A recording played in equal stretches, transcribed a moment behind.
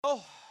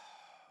Oh,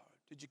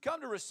 did you come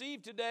to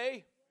receive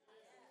today?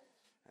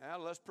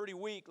 Well, that's pretty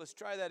weak. Let's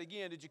try that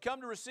again. Did you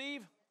come to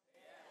receive?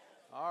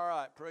 All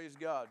right, praise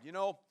God.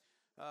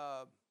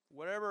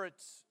 Whatever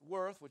it's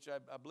worth, which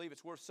I believe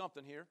it's worth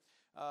something here,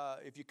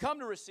 if you come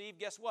to receive,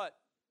 guess what?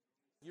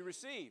 You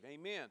receive.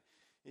 Amen.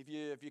 If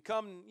you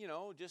come,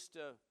 just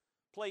to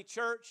play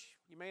church,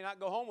 you may not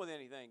go home with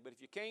anything. But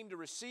if you came to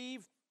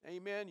receive,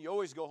 amen, you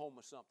always go home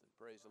with something.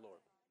 Praise the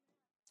Lord.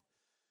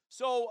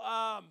 So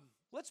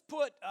let's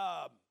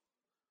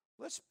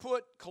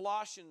put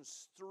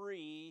Colossians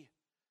 3,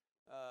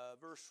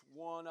 verse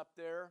 1 up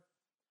there.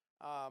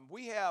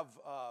 We have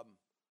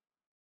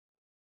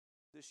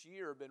this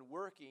year been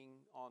working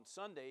on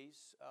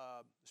Sundays.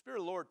 The Spirit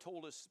of the Lord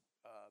told us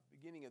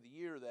beginning of the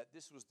year that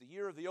this was the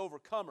year of the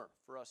overcomer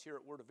for us here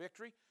at Word of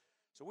Victory.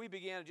 So we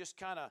began just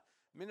kind of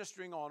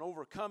ministering on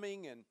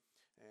overcoming and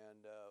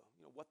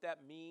what that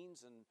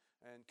means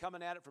and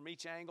coming at it from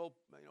each angle,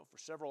 for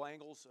several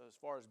angles as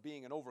far as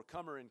being an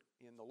overcomer in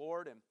the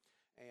Lord.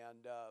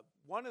 And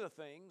one of the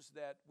things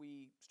that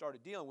we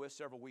started dealing with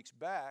several weeks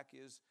back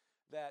is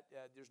that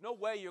there's no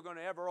way you're going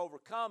to ever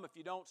overcome if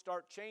you don't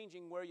start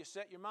changing where you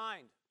set your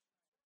mind.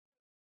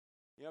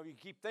 If you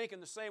keep thinking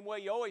the same way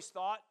you always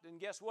thought, then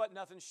guess what?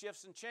 Nothing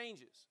shifts and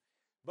changes.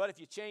 But if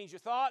you change your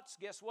thoughts,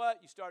 guess what?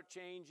 You start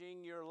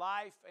changing your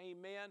life,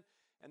 amen,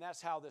 and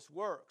that's how this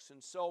works.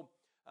 And so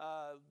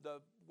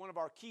one of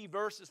our key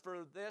verses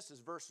for this is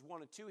verses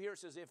 1 and 2 here. It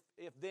says,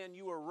 if then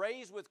you were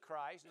raised with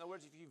Christ, in other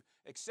words, if you've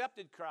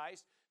accepted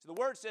Christ, so the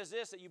word says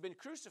this, that you've been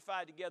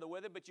crucified together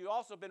with Him, but you've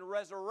also been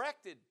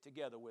resurrected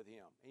together with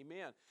Him,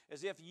 amen.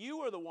 As if you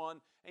were the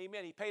one,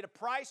 amen. He paid a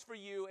price for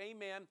you,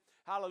 amen,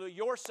 hallelujah,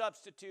 your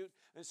substitute.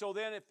 And so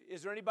then,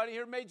 is there anybody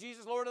here who made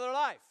Jesus Lord of their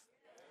life?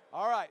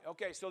 All right,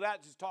 okay, so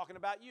that's talking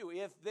about you.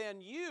 If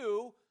then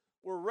you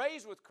were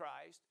raised with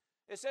Christ,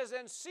 it says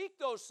then seek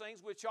those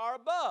things which are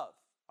above.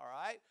 All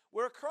right,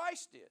 where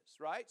Christ is,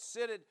 right?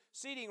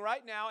 Seating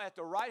right now at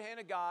the right hand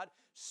of God.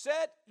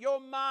 Set your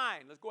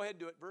mind, let's go ahead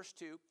and do it, verse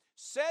 2.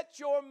 Set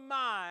your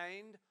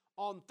mind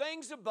on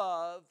things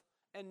above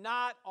and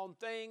not on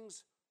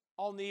things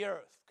on the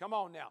earth. Come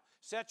on now.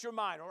 Set your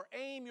mind or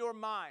aim your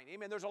mind.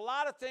 Amen. There's a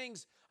lot of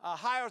things,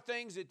 higher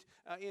things that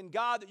in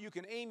God that you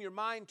can aim your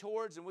mind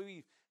towards, and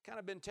we've kind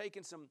of been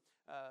taking some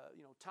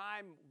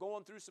time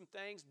going through some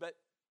things, but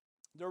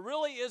there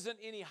really isn't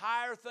any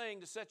higher thing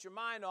to set your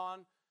mind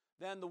on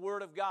than the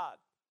Word of God.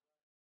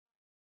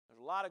 There's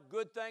a lot of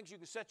good things you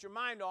can set your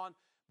mind on,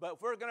 but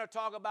if we're going to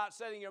talk about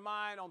setting your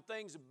mind on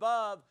things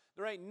above,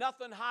 there ain't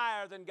nothing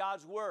higher than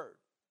God's Word.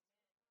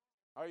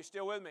 Are you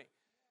still with me?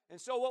 And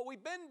so what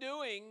we've been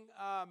doing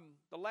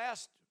the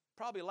last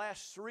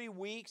 3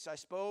 weeks, I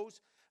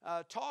suppose,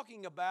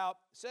 talking about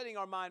setting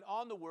our mind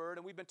on the Word,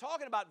 and we've been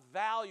talking about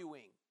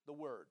valuing the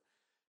Word.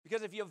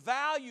 Because if you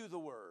value the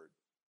Word,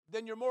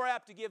 then you're more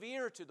apt to give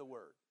ear to the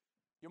Word.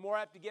 You're more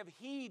apt to give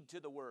heed to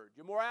the Word.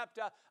 You're more apt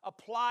to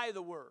apply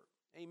the Word.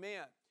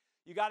 Amen.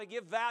 You got to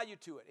give value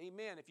to it.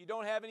 Amen. If you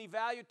don't have any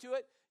value to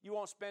it, you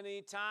won't spend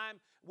any time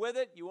with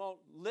it. You won't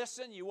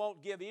listen. You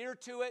won't give ear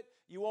to it.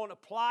 You won't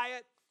apply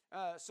it.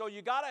 So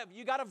you got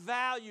to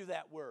value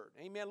that Word.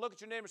 Amen. Look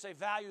at your neighbor and say,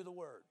 value the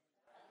Word.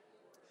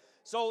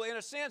 So in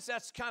a sense,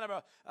 that's kind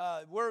of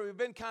where we've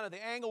been, kind of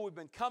the angle we've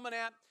been coming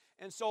at.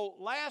 And so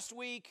last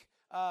week,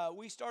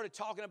 we started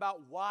talking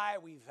about why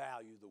we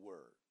value the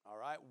Word. All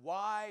right,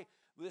 why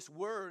this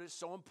Word is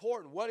so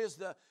important. Why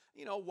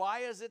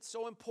is it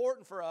so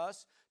important for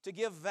us to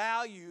give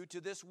value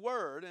to this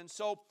Word? And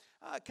so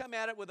I come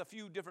at it with a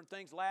few different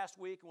things last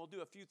week, and we'll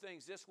do a few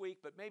things this week,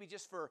 but maybe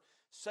just for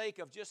sake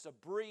of just a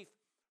brief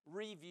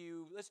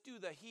review, let's do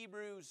the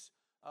Hebrews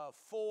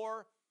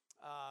 4.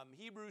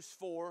 Hebrews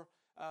 4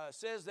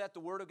 says that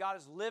the Word of God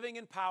is living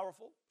and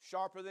powerful,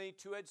 sharper than any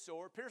two-edged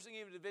sword, piercing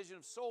even the division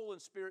of soul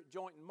and spirit,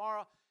 joint and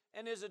marrow,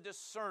 and is a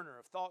discerner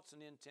of thoughts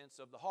and intents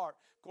of the heart.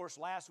 Of course,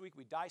 last week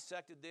we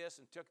dissected this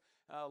and took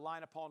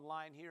line upon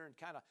line here and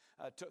kind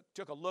of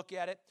took a look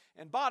at it.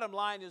 And bottom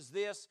line is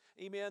this,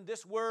 amen,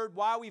 this Word,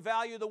 why we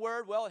value the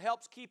Word, well, it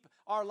helps keep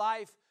our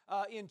life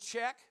in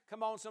check.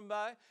 Come on,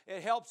 somebody.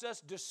 It helps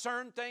us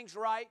discern things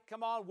right.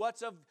 Come on,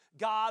 what's of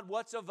God,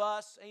 what's of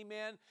us,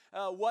 amen.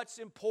 What's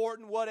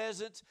important, what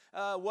isn't,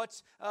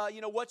 what's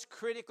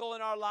critical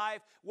in our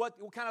life, what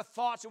kind of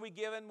thoughts are we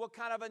given, what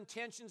kind of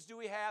intentions do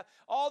we have,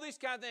 all these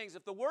kind of things.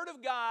 If the Word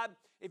of God,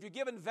 if you're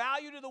giving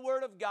value to the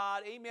Word of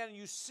God, amen, and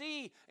you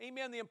see,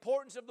 amen, the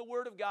importance of the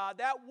Word of God,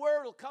 that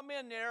Word will come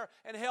in there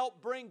and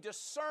help bring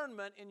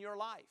discernment in your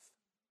life.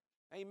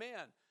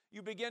 Amen.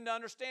 You begin to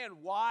understand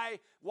why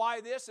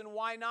this and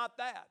why not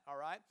that, all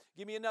right?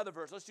 Give me another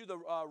verse. Let's do the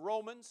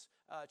Romans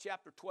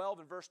chapter 12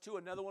 and verse 2,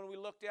 another one we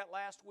looked at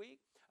last week.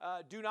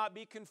 Do not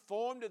be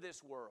conformed to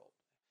this world,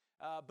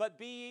 but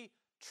be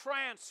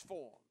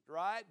transformed,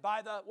 right?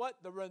 By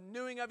the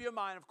renewing of your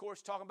mind, of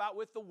course, talking about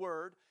with the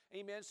Word,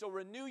 amen? So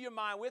renew your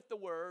mind with the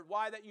Word.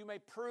 Why? That you may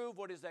prove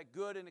what is that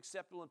good and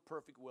acceptable and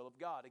perfect will of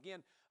God.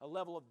 Again, a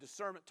level of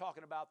discernment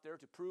talking about there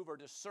to prove or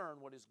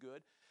discern what is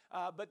good.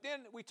 But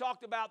then we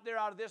talked about there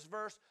out of this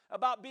verse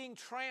about being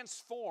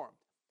transformed.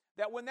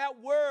 That when that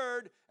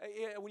word,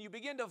 when you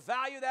begin to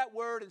value that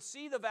word and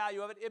see the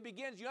value of it,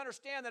 you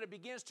understand that it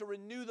begins to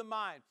renew the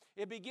mind.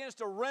 It begins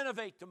to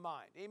renovate the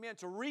mind. Amen.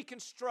 To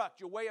reconstruct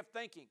your way of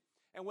thinking.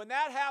 And when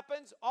that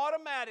happens,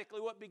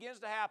 automatically what begins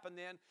to happen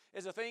then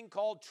is a thing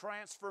called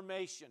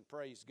transformation.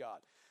 Praise God.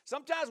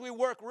 Sometimes we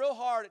work real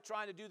hard at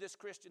trying to do this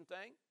Christian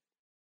thing.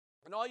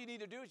 And all you need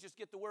to do is just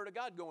get the Word of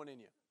God going in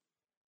you.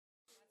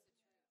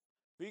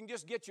 You can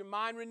just get your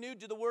mind renewed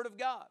to the Word of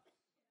God.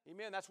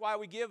 Amen. That's why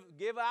we give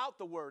out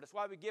the Word. That's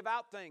why we give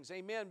out things.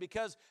 Amen.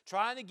 Because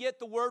trying to get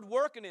the Word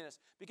working in us.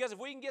 Because if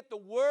we can get the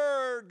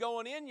Word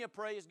going in you,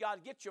 praise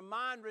God, get your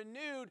mind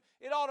renewed,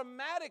 it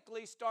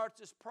automatically starts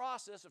this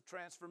process of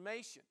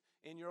transformation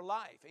in your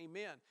life.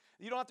 Amen.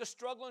 You don't have to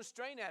struggle and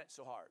strain at it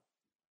so hard.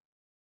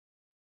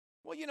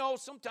 Well,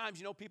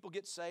 sometimes, people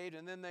get saved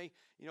and then they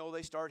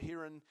start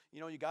hearing,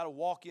 you got to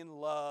walk in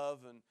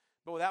love.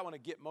 But that one will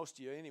get most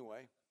of you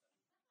anyway.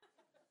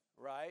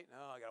 Right?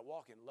 Oh, I got to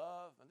walk in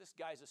love. And this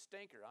guy's a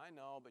stinker, I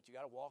know, but you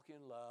got to walk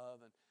in love.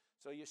 And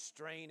so you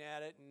strain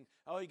at it. And,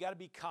 you got to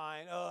be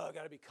kind. Oh, I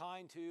got to be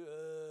kind too.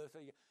 So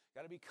you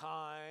got to be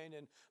kind.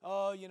 And,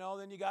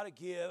 then you got to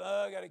give.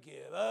 Oh, I got to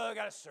give. Oh, I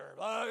got to serve.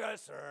 Oh, I got to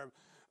serve.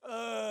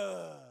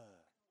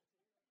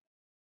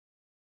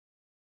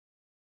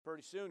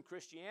 Pretty soon,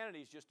 Christianity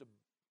is just a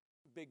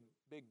big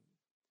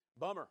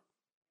bummer.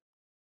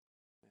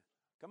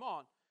 Come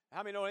on.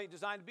 How many know it ain't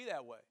designed to be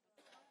that way?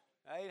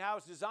 That ain't how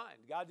it's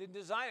designed. God didn't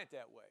design it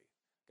that way.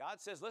 God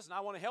says, listen,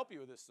 I want to help you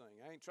with this thing.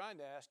 I ain't trying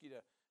to ask you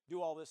to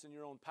do all this in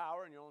your own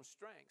power and your own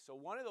strength. So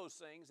one of those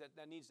things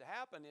that needs to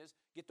happen is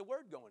get the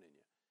Word going in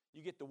you.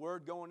 You get the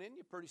Word going in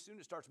you, pretty soon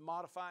it starts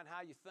modifying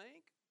how you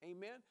think.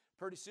 Amen.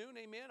 Pretty soon,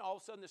 amen, all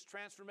of a sudden this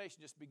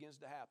transformation just begins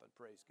to happen.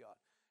 Praise God.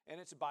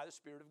 And it's by the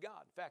Spirit of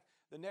God. In fact,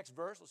 the next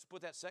verse, let's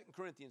put that 2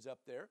 Corinthians up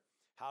there.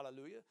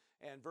 Hallelujah.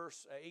 And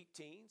verse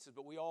 18 says,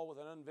 but we all with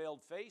an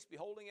unveiled face,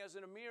 beholding as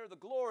in a mirror the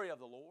glory of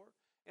the Lord,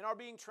 and are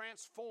being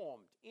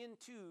transformed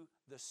into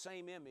the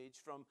same image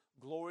from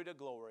glory to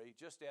glory,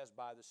 just as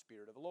by the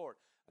Spirit of the Lord.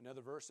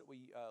 Another verse that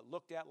we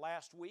looked at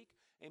last week,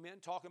 amen,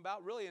 talking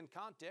about really in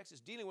context, is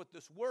dealing with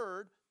this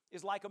word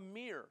is like a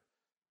mirror.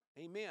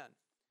 Amen.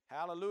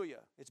 Hallelujah.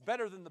 It's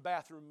better than the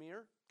bathroom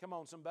mirror. Come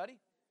on, somebody.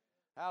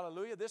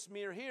 Hallelujah. This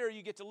mirror here,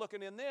 you get to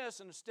looking in this,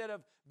 and instead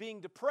of being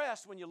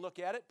depressed when you look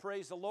at it,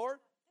 praise the Lord,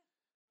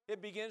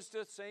 it begins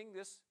to sing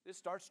this. It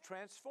starts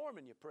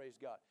transforming you, praise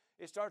God.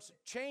 It starts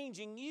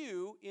changing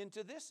you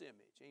into this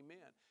image. Amen.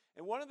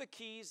 And one of the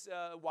keys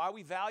why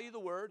we value the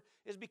Word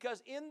is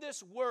because in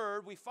this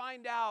Word we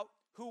find out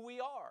who we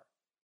are.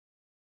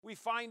 We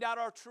find out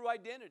our true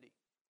identity.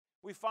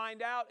 We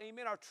find out,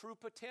 amen, our true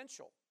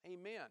potential.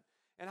 Amen.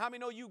 And how many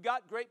know you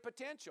got great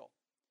potential?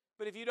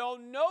 But if you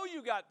don't know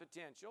you got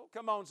potential,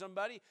 come on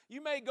somebody,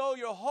 you may go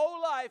your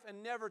whole life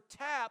and never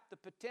tap the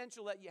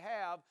potential that you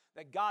have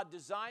that God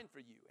designed for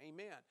you.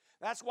 Amen.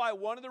 That's why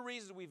one of the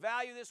reasons we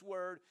value this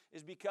word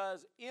is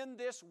because in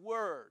this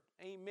word,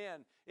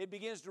 amen, it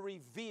begins to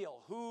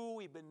reveal who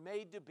we've been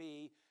made to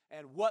be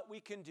and what we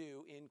can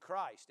do in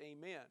Christ.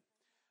 Amen.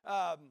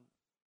 A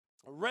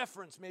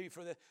reference maybe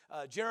for the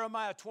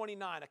Jeremiah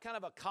 29, a kind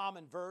of a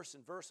common verse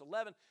in verse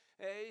 11.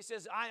 He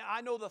says,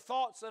 I know the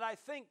thoughts that I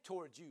think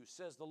towards you,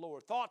 says the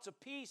Lord. Thoughts of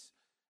peace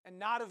and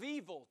not of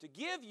evil, to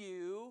give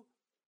you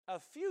a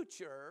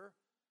future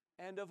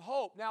and of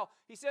hope. Now,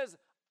 he says,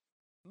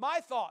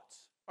 my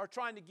thoughts are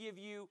trying to give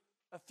you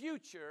a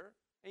future,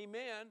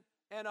 amen,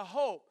 and a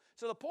hope.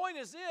 So the point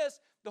is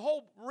this, the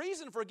whole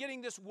reason for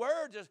getting this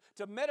word,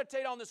 to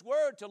meditate on this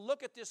word, to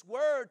look at this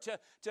word,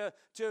 to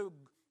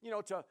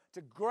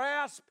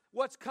grasp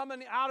what's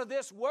coming out of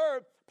this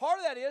word, part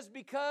of that is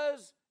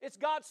because it's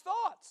God's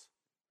thoughts.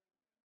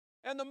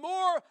 And the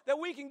more that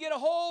we can get a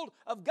hold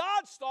of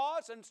God's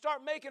thoughts and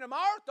start making them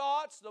our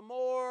thoughts, the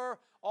more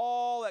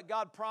all that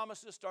God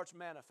promises starts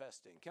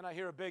manifesting. Can I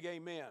hear a big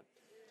amen? Amen.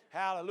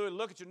 Hallelujah.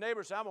 Look at your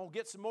neighbor and say, I'm going to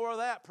get some more of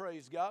that,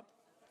 praise God.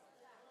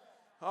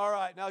 All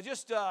right, now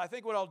just I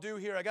think what I'll do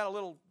here, I got a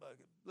little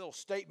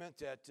statement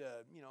that,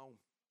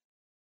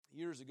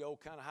 years ago,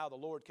 kind of how the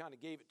Lord kind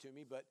of gave it to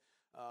me, but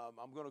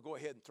I'm going to go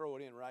ahead and throw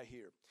it in right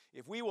here.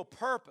 If we will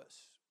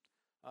purpose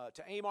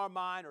to aim our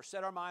mind or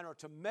set our mind or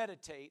to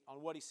meditate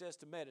on what He says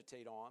to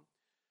meditate on,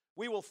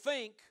 we will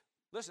think,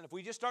 listen, if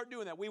we just start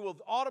doing that, we will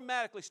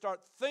automatically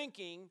start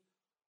thinking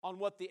on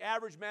what the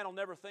average man will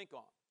never think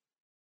on.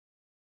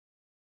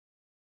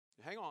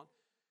 Hang on.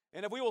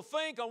 And if we will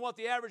think on what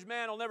the average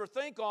man will never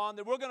think on,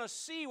 then we're going to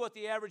see what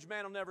the average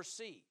man will never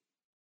see.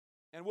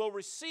 And we'll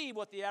receive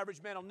what the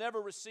average man will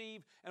never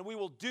receive, and we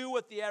will do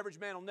what the average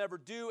man will never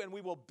do, and we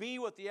will be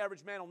what the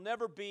average man will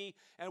never be,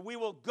 and we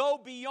will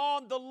go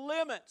beyond the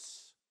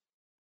limits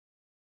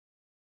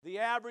the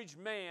average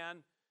man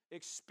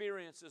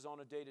experiences on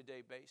a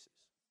day-to-day basis.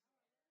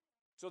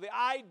 So the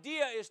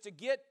idea is to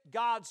get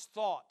God's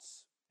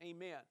thoughts,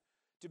 amen,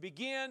 to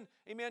begin,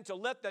 amen, to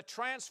let the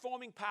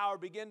transforming power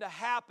begin to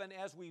happen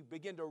as we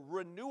begin to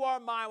renew our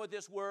mind with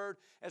this Word,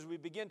 as we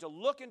begin to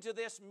look into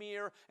this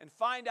mirror and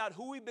find out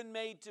who we've been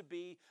made to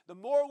be. The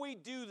more we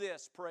do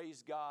this,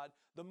 praise God,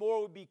 the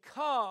more we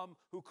become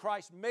who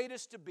Christ made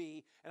us to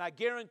be, and I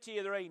guarantee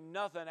you there ain't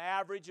nothing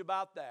average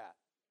about that.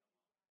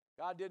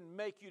 God didn't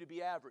make you to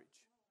be average.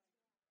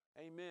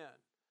 Amen.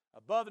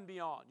 Above and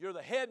beyond. You're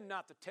the head and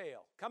not the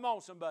tail. Come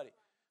on, somebody.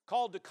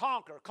 Called to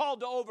conquer, called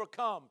to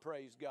overcome,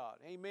 praise God.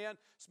 Amen.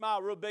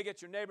 Smile real big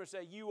at your neighbor and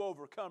say, you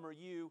overcomer,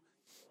 you.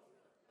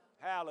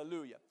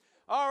 Hallelujah.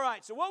 All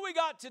right, so what we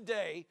got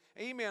today,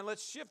 amen,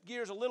 let's shift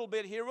gears a little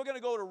bit here. We're going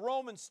to go to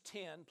Romans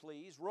 10,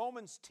 please.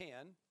 Romans 10.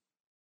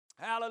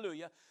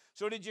 Hallelujah.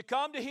 So did you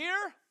come to hear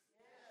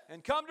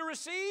and come to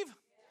receive?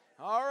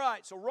 All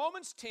right, so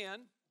Romans 10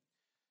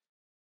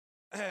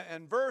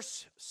 and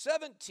verse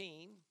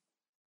 17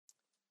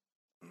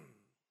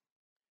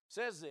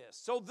 says this.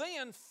 So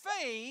then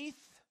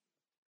faith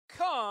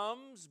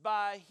comes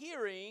by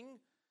hearing,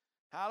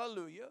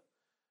 hallelujah,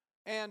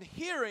 and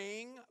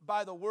hearing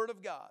by the Word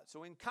of God.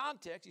 So in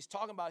context, he's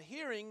talking about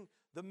hearing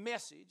the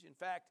message. In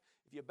fact,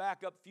 if you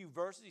back up a few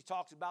verses, he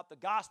talks about the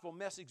gospel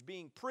message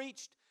being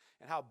preached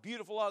and how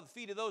beautiful are the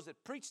feet of those that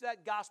preach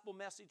that gospel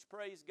message,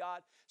 praise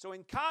God. So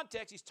in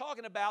context, he's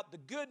talking about the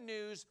good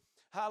news,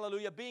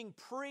 hallelujah, being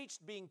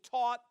preached, being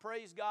taught,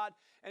 praise God.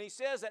 And he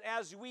says that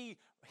as we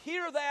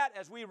hear that,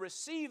 as we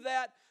receive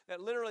that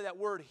literally that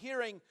word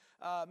hearing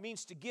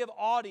means to give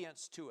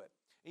audience to it.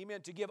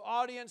 Amen. To give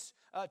audience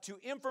to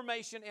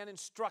information and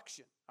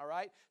instruction. All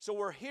right. So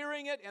we're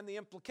hearing it, and the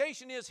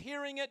implication is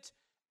hearing it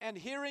and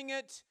hearing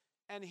it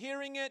and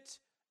hearing it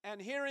and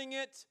hearing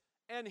it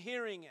and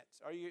hearing it.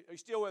 Are you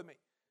still with me?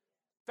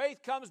 Faith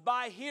comes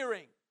by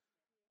hearing.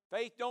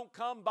 Faith don't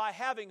come by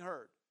having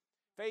heard.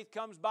 Faith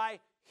comes by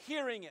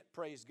hearing it,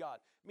 praise God.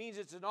 It means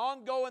it's an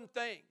ongoing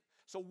thing.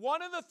 So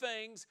one of the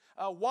things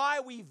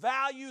why we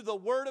value the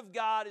Word of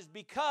God is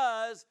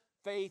because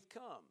faith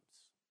comes.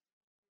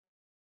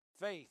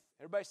 Faith.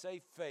 Everybody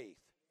say faith.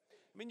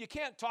 I mean, you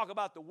can't talk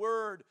about the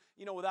Word,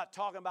 without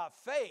talking about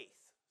faith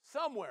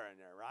somewhere in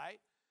there, right?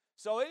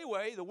 So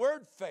anyway, the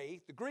word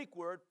faith, the Greek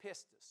word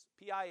pistis,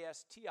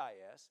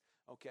 P-I-S-T-I-S,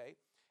 okay,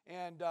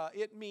 and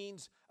it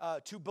means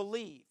to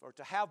believe or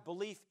to have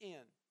belief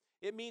in.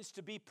 It means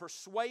to be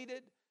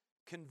persuaded,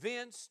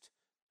 convinced,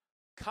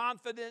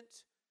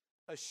 confident,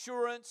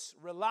 assurance,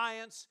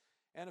 reliance,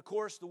 and of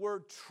course the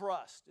word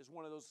trust is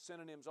one of those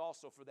synonyms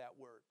also for that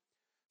word.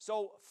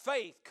 So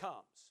faith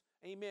comes,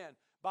 amen,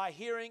 by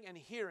hearing and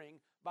hearing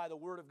by the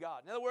Word of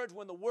God. In other words,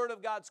 when the Word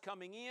of God's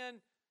coming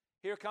in,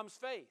 here comes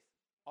faith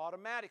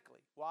automatically.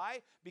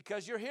 Why?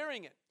 Because you're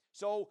hearing it.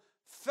 So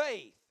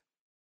faith,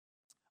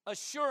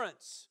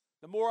 assurance.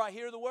 The more I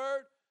hear the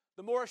Word,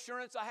 the more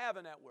assurance I have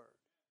in that Word.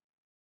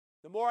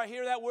 The more I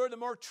hear that Word, the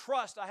more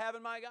trust I have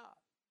in my God.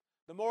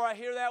 The more I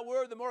hear that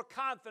Word, the more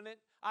confident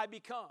I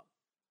become.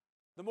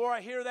 The more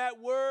I hear that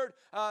Word,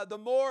 the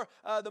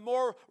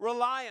more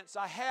reliance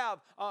I have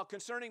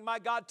concerning my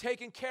God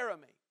taking care of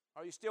me.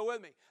 Are you still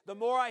with me? The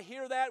more I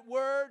hear that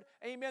Word,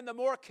 amen, the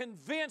more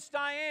convinced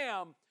I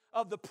am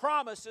of the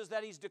promises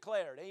that He's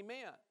declared.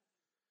 Amen.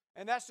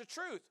 And that's the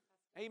truth.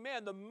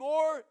 Amen. The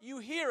more you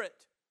hear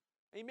it,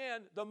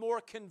 amen, the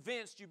more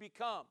convinced you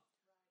become.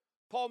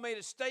 Paul made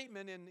a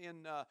statement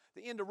in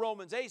the end of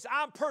Romans 8. He said,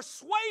 I'm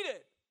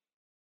persuaded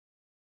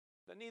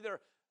that neither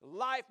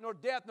life, nor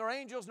death, nor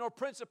angels, nor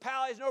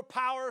principalities, nor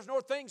powers,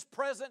 nor things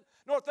present,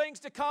 nor things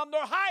to come,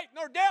 nor height,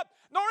 nor depth,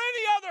 nor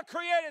any other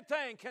created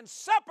thing can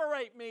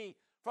separate me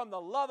from the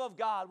love of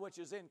God which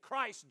is in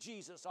Christ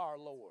Jesus our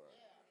Lord.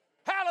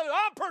 Hallelujah.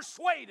 I'm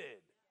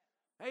persuaded.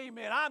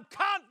 Amen. I'm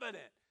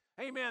confident.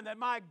 Amen. That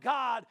my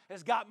God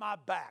has got my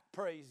back.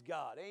 Praise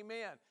God.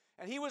 Amen.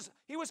 And he was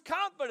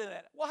confident in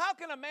it. Well, how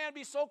can a man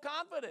be so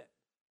confident?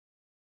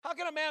 How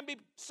can a man be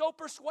so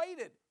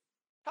persuaded?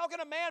 How can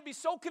a man be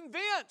so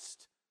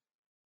convinced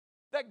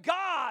that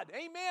God,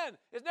 amen,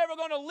 is never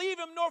going to leave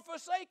him nor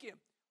forsake him?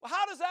 Well,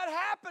 how does that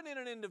happen in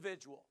an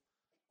individual?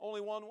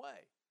 Only one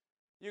way.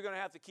 You're going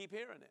to have to keep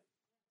hearing it.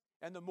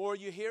 And the more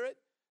you hear it,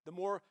 the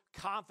more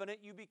confident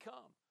you become,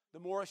 the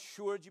more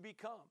assured you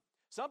become.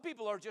 Some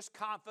people are just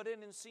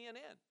confident in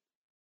CNN.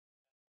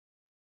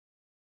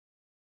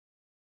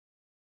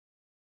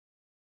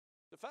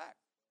 It's a fact.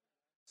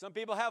 Some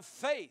people have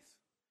faith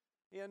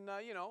in,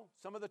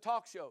 some of the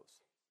talk shows.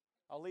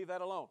 I'll leave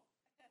that alone.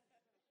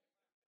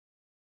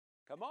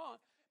 Come on,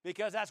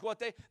 because that's what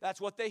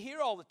they hear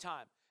all the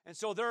time, and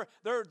so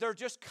they're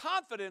just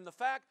confident in the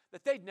fact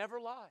that they'd never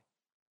lie.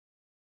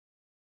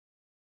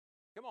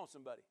 Come on,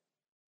 somebody.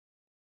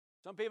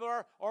 Some people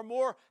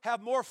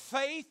have more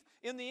faith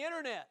in the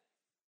internet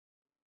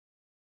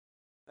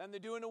than they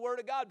do in the Word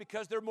of God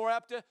because they're more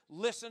apt to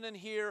listen and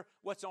hear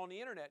what's on the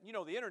internet. You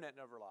know, the internet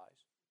never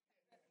lies.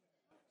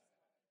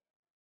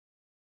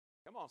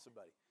 Come on,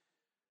 somebody.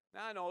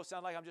 Now, I know it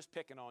sounds like I'm just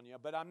picking on you,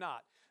 but I'm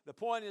not. The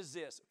point is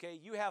this, okay?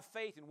 You have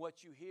faith in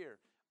what you hear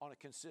on a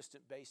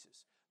consistent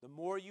basis. The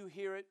more you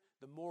hear it,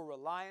 the more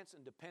reliance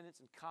and dependence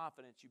and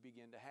confidence you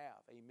begin to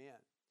have. Amen.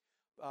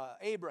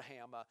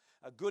 Abraham,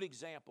 a good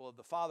example of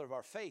the father of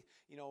our faith,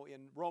 in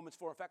Romans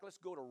 4. In fact, let's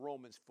go to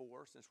Romans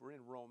 4 since we're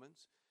in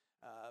Romans.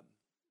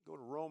 Go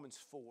to Romans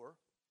 4.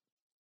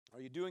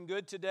 Are you doing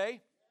good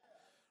today?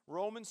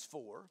 Romans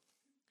 4.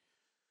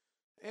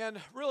 And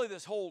really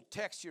this whole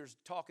text here is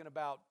talking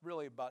about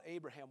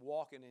Abraham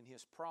walking in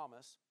his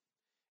promise.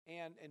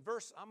 And in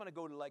I'm going to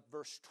go to like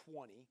verse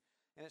 20.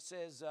 And it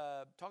says,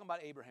 talking about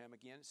Abraham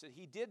again, it said,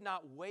 he did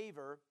not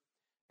waver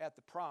at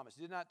the promise,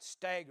 did not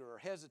stagger or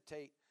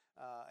hesitate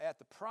at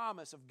the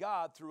promise of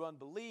God through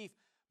unbelief,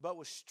 but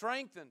was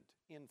strengthened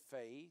in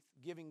faith,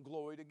 giving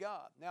glory to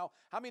God. Now,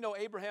 how many know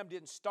Abraham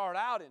didn't start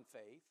out in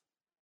faith?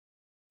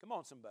 Come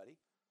on, somebody.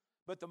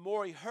 But the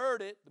more he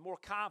heard it, the more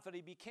confident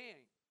he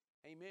became.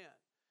 Amen.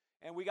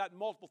 And we got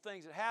multiple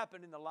things that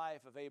happened in the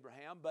life of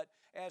Abraham, but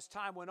as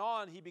time went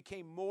on, he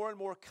became more and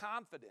more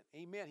confident.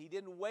 Amen. He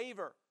didn't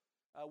waver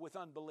with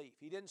unbelief.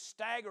 He didn't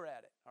stagger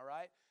at it, all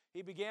right?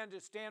 He began to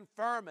stand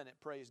firm in it,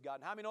 praise God.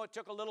 And how many know it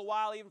took a little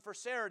while even for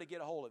Sarah to get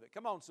a hold of it?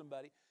 Come on,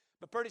 somebody.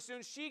 But pretty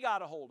soon she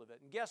got a hold of it.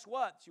 And guess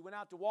what? She went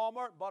out to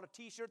Walmart and bought a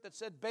T-shirt that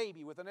said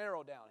baby with an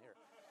arrow down here.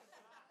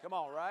 Come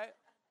on, right?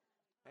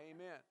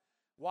 Amen.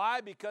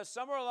 Why? Because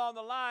somewhere along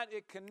the line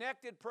it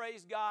connected,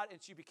 praise God,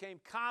 and she became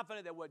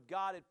confident that what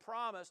God had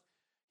promised,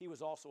 he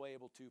was also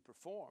able to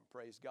perform,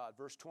 praise God.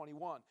 Verse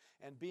 21,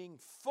 and being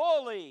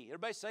fully,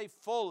 everybody say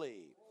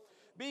fully.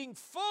 Being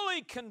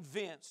fully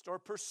convinced or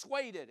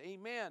persuaded,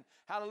 amen,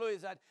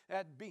 hallelujah,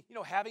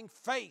 having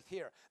faith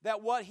here,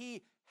 that what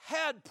he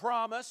had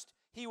promised,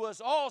 he was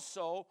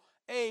also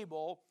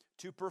able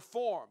to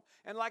perform.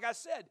 And like I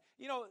said,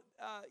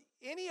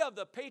 any of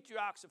the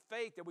patriarchs of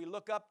faith that we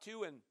look up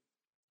to,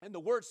 and the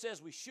Word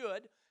says we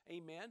should,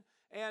 amen,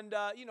 and,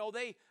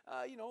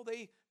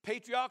 they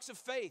patriarchs of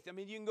faith. I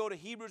mean, you can go to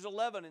Hebrews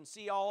 11 and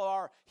see all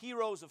our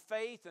heroes of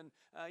faith and,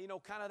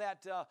 kind of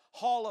that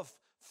hall of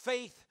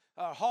faith,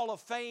 Hall of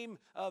Fame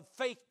of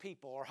faith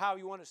people, or how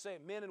you want to say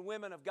it, men and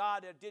women of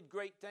God that did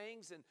great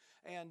things.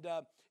 And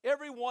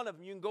every one of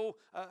them, you can go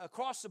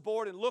across the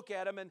board and look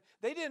at them, and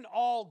they didn't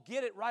all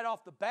get it right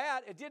off the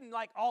bat. It didn't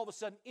like all of a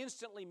sudden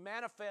instantly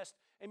manifest,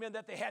 amen,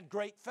 that they had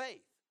great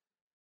faith.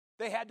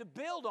 They had to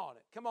build on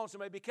it. Come on,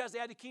 somebody, because they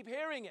had to keep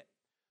hearing it.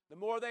 The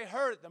more they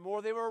heard it, the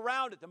more they were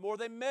around it, the more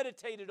they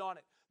meditated on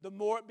it, the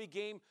more it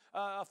became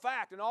a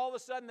fact. And all of a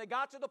sudden they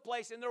got to the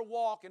place in their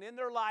walk and in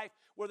their life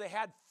where they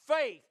had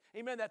faith,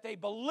 amen, that they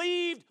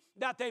believed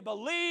that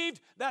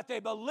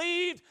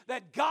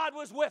God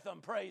was with them,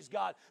 praise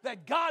God,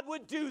 that God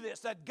would do this,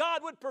 that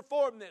God would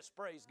perform this,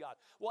 praise God.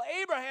 Well,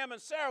 Abraham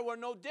and Sarah were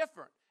no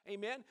different,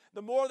 amen.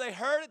 The more they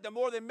heard it, the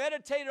more they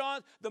meditated on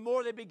it, the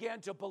more they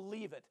began to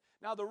believe it.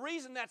 Now, the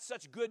reason that's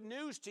such good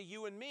news to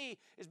you and me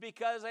is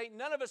because ain't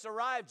none of us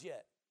arrived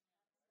yet.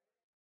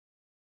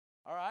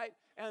 All right?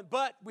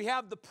 But we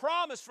have the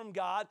promise from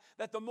God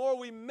that the more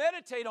we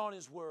meditate on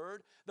His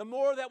Word, the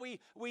more that we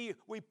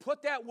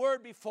put that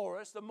Word before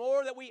us, the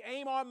more that we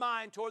aim our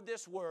mind toward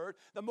this Word,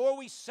 the more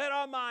we set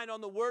our mind on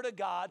the Word of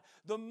God,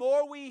 the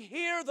more we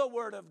hear the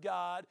Word of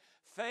God,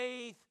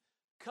 faith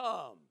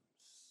comes.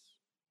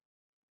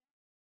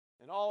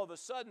 And all of a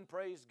sudden,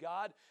 praise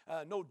God,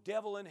 no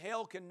devil in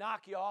hell can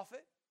knock you off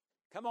it.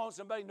 Come on,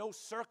 somebody, no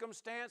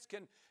circumstance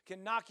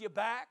can knock you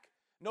back.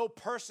 No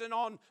person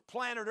on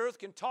planet Earth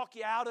can talk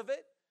you out of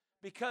it.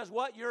 Because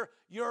what? You're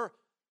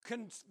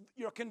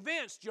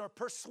convinced, you're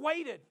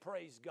persuaded,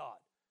 praise God.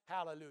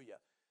 Hallelujah.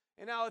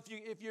 And now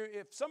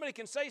if somebody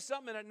can say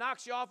something and it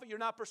knocks you off it, you're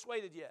not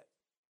persuaded yet.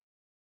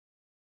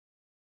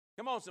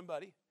 Come on,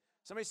 somebody.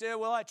 Somebody said,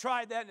 well, I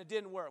tried that and it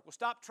didn't work. Well,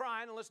 stop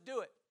trying and let's do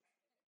it.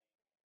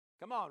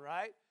 Come on,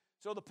 right?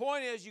 So the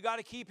point is you got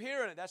to keep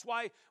hearing it. That's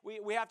why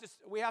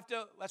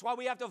that's why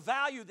we have to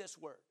value this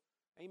word.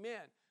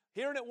 Amen.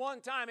 Hearing it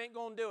one time ain't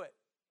going to do it.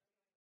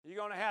 You're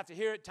going to have to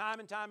hear it time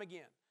and time again.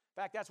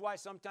 In fact, that's why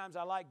sometimes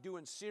I like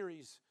doing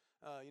series,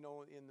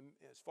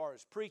 as far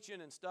as preaching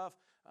and stuff.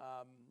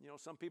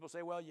 Some people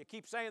say, well, you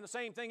keep saying the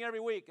same thing every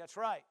week. That's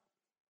right.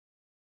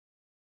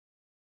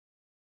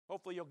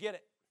 Hopefully you'll get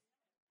it.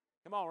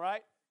 Come on,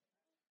 right?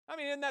 I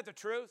mean, isn't that the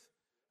truth?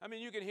 I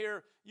mean, you can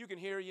hear,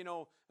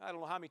 I don't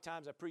know how many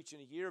times I preach in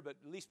a year, but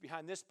at least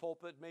behind this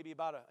pulpit, maybe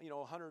about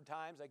 100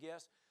 times, I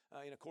guess,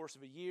 in a course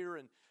of a year.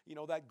 And,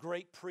 that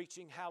great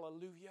preaching,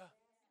 hallelujah.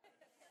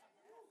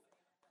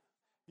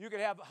 You could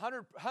have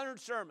 100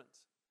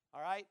 sermons,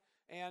 all right?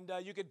 And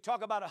you could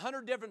talk about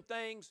 100 different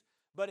things,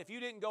 but if you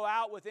didn't go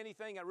out with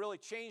anything that really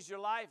changed your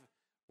life,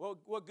 well,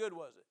 what good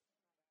was it?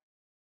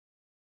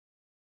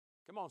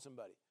 Come on,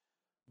 somebody.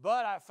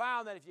 But I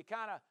found that if you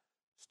kind of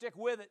stick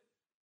with it,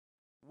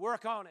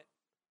 work on it,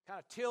 kind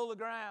of till the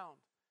ground,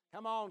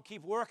 come on,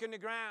 keep working the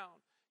ground,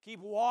 keep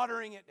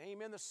watering it,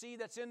 amen, the seed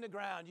that's in the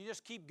ground. You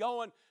just keep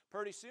going,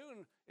 pretty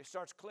soon it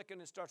starts clicking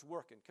and starts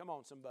working. Come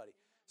on, somebody.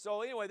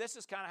 So anyway, this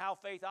is kind of how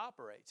faith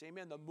operates,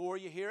 amen. The more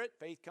you hear it,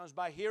 faith comes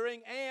by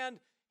hearing and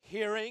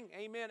hearing,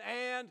 amen,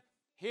 and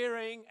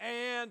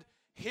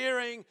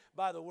hearing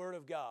by the Word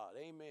of God,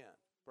 amen.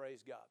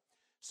 Praise God.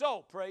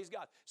 So, praise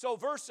God. So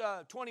verse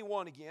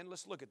 21 again,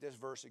 let's look at this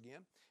verse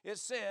again. It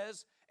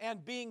says,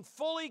 and being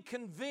fully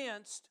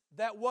convinced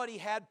that what he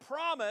had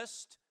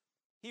promised,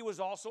 he was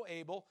also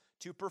able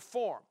to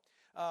perform.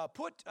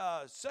 Put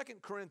 2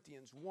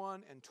 Corinthians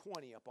 1 and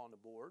 20 up on the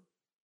board.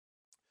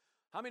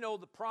 How many know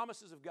the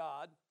promises of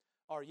God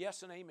are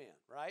yes and amen,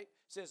 right? It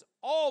says,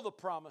 all the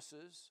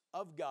promises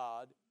of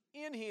God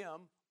in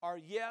him are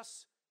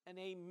yes and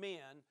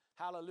amen.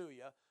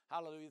 Hallelujah.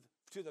 Hallelujah.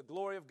 To the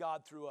glory of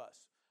God through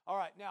us. All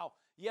right, now,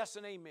 yes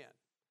and amen.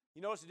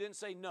 You notice it didn't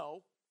say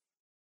no.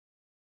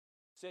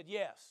 It said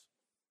yes.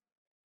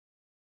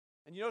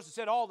 And you notice it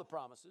said all the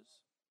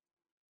promises,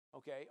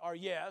 okay, are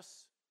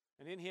yes,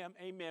 and in him,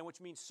 amen, which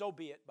means so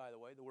be it, by the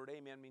way. The word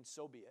amen means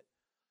so be it.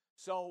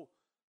 So,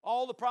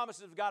 all the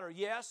promises of God are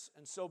yes,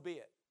 and so be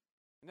it.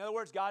 In other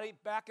words, God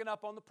ain't backing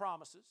up on the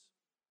promises.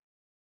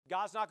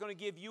 God's not going to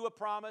give you a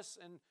promise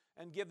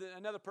and give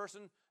another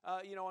person,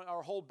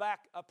 or hold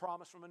back a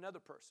promise from another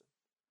person.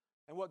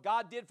 And what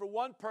God did for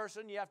one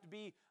person, you have to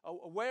be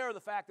aware of the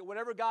fact that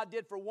whatever God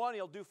did for one,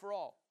 he'll do for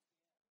all.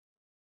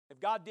 If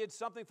God did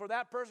something for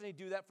that person, he'd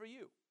do that for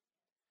you.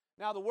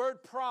 Now, the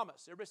word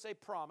promise, everybody say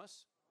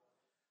promise.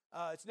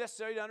 It's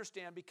necessary to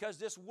understand because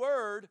this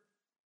word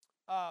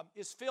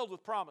is filled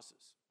with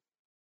promises.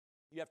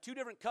 You have two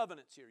different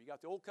covenants here. You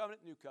got the old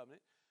covenant and new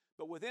covenant.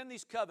 But within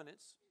these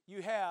covenants,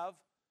 you have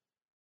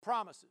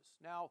promises.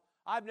 Now,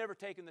 I've never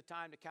taken the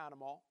time to count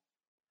them all,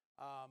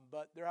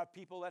 but there are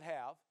people that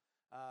have.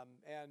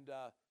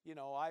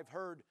 I've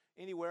heard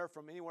anywhere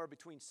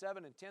between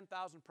 7,000 and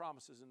 10,000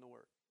 promises in the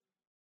Word.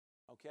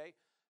 Okay?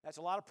 That's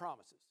a lot of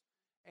promises.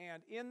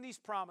 And in these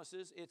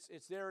promises, it's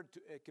there.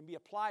 It can be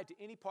applied to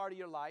any part of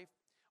your life.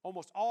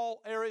 Almost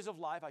all areas of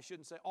life, I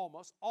shouldn't say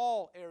almost,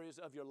 all areas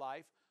of your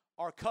life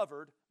are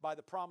covered by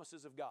the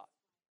promises of God.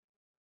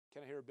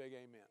 Can I hear a big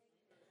amen?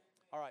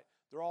 All right,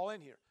 they're all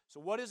in here. So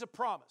what is a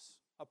promise?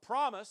 A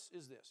promise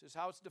is this. Is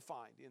how it's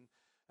defined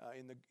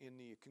in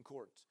the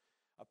concordance.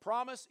 A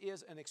promise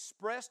is an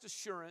expressed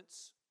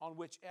assurance on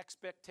which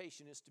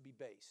expectation is to be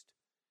based.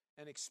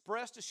 An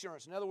expressed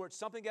assurance. In other words,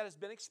 something that has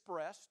been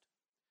expressed.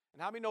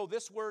 And how many know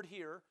this word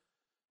here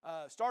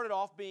started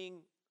off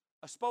being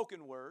a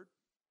spoken word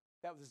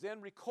that was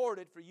then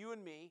recorded for you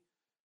and me,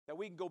 that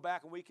we can go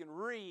back and we can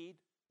read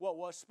what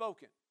was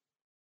spoken.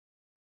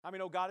 How many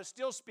know God is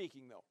still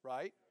speaking though,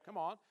 right? Come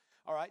on.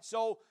 All right,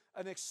 so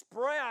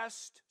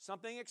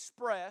something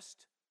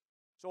expressed.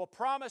 So a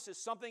promise is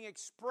something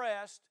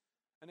expressed,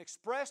 an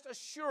expressed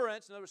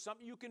assurance. In other words,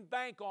 something you can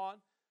bank on,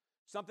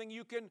 something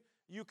you can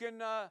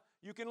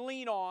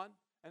lean on,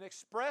 an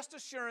expressed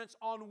assurance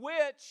on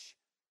which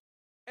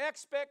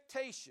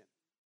expectation,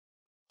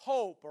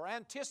 hope, or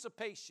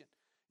anticipation,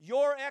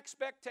 your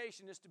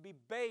expectation is to be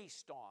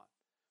based on.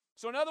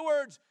 So in other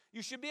words,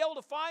 you should be able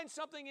to find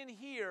something in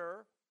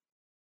here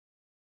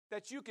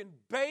that you can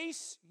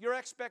base your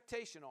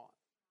expectation on.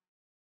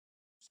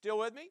 Still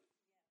with me?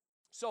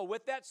 So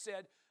with that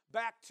said,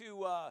 back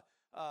to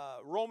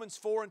Romans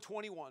 4 and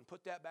 21.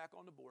 Put that back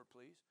on the board,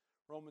 please.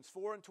 Romans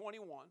 4 and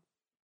 21.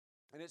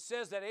 And it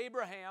says that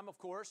Abraham, of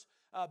course,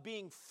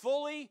 being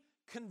fully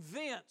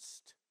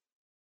convinced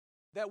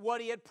that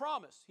what he had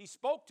promised, he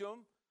spoke to him,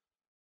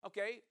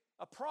 okay,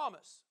 a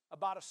promise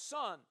about a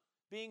son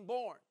being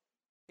born.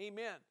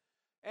 Amen.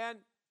 And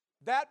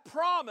that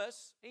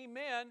promise,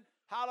 amen,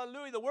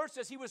 hallelujah, the word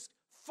says he was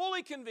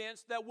fully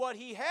convinced that what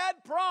he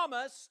had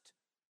promised,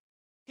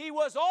 he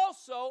was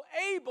also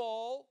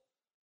able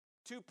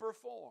to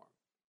perform.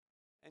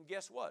 And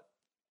guess what?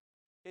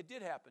 It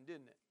did happen,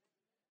 didn't it?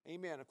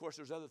 Amen. Of course,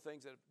 there's other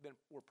things that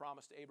were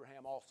promised to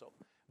Abraham also.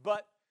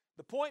 But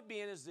the point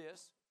being is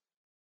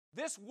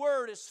this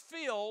word is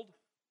filled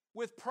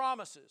with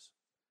promises.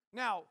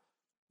 Now,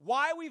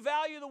 why we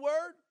value the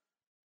word?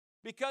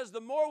 Because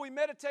the more we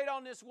meditate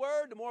on this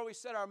word, the more we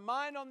set our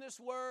mind on this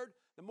word,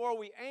 the more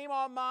we aim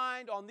our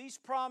mind on these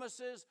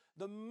promises,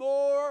 the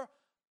more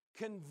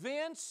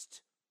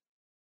convinced,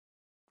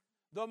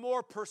 the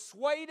more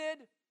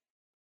persuaded,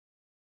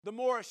 the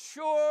more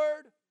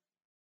assured,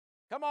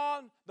 come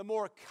on, the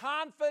more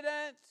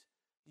confident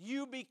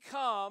you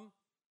become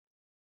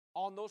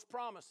on those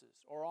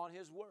promises or on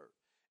His word.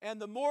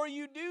 And the more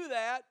you do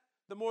that,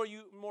 the more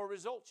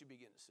results you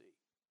begin to see.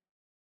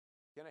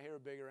 Can I hear a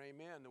bigger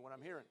amen than what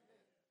I'm hearing?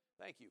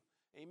 Thank you.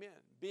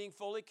 Amen. Being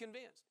fully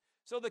convinced.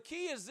 So the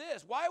key is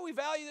this. Why do we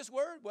value this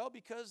word? Well,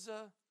 because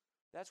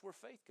that's where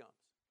faith comes.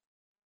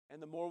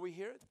 And the more we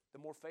hear it, the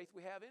more faith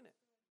we have in it.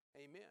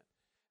 Amen.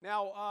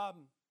 Now,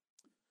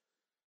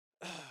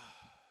 I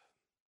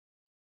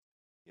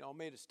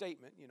made a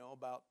statement,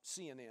 about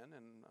CNN,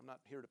 and I'm not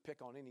here to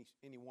pick on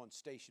any one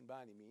station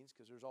by any means,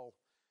 because it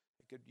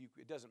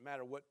doesn't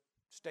matter what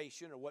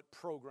station or what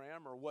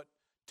program or what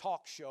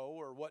talk show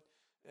or what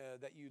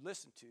that you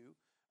listen to.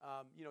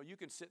 You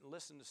can sit and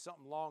listen to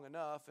something long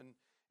enough, and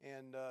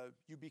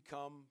you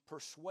become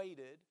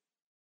persuaded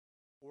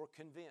or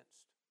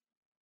convinced.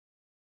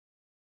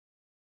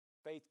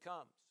 Faith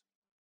comes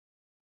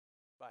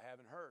by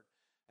having heard.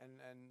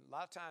 And a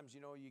lot of times,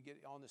 you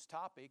get on this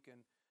topic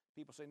and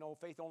people say, no,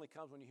 faith only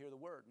comes when you hear the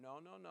word. No.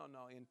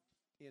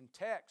 In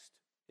text,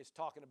 it's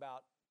talking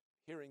about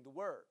hearing the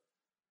word.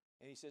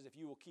 And he says if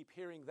you will keep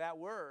hearing that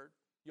word,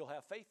 you'll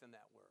have faith in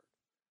that word.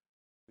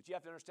 But you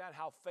have to understand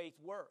how faith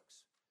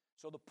works.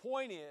 So the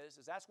point is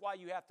that's why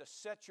you have to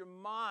set your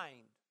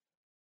mind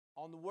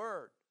on the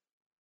word.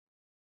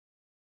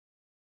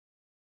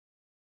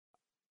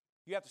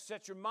 You have to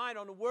set your mind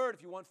on the word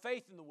if you want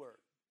faith in the word.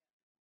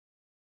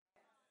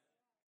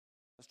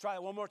 Let's try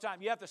it one more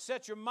time. You have to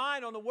set your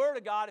mind on the word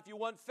of God if you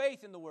want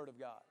faith in the word of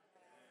God.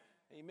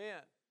 Amen.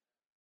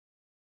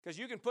 Because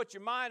you can put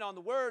your mind on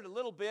the word a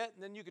little bit,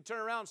 and then you can turn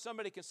around and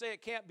somebody can say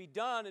it can't be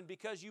done, and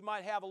because you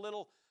might have a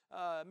little,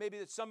 maybe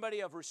it's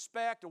somebody of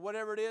respect or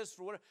whatever it is,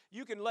 for whatever,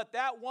 you can let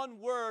that one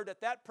word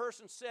that that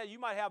person said, you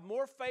might have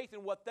more faith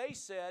in what they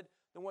said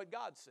than what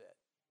God said.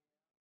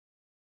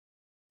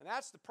 And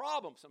that's the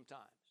problem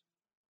sometimes.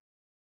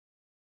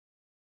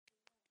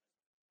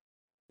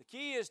 The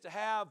key is to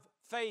have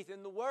faith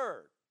in the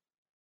word.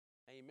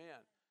 Amen.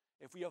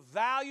 If you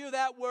value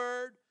that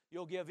word,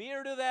 you'll give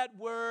ear to that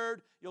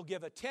word. You'll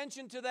give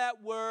attention to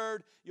that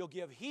word. You'll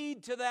give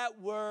heed to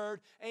that word.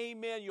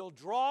 Amen. You'll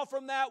draw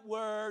from that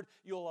word.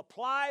 You'll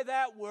apply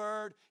that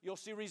word. You'll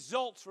see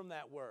results from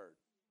that word.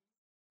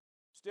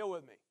 Still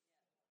with me?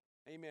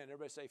 Amen.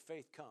 Everybody say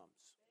faith comes.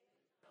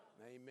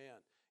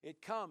 Amen.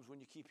 It comes when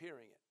you keep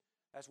hearing it.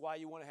 That's why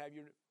you want to have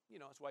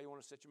that's why you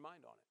want to set your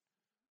mind on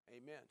it.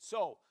 Amen.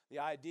 So the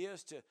idea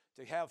is to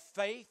have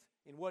faith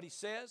in what he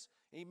says.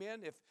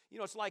 Amen. If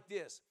it's like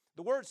this.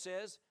 The word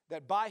says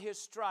that by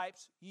his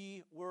stripes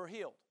ye were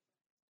healed.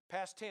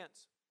 Past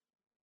tense.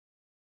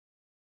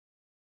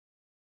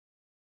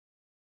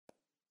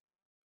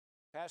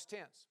 Past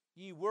tense.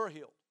 Ye were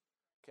healed.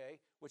 Okay?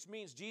 Which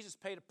means Jesus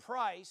paid a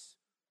price,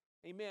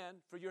 amen,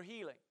 for your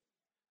healing.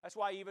 That's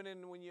why even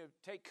when you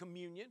take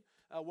communion,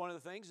 one of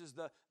the things is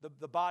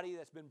the body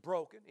that's been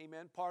broken.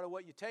 Amen. Part of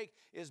what you take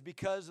is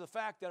because of the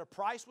fact that a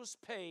price was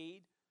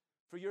paid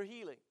for your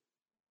healing.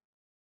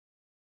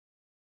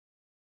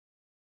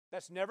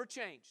 That's never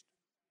changed.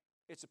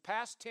 It's a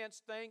past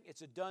tense thing.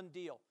 It's a done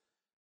deal.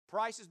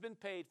 Price has been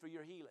paid for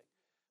your healing.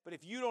 But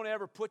if you don't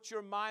ever put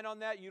your mind on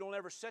that, you don't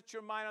ever set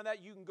your mind on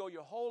that, you can go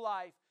your whole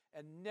life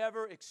and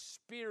never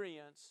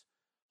experience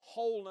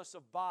wholeness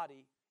of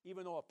body,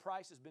 even though a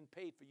price has been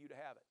paid for you to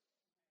have it.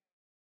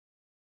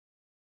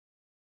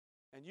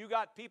 And you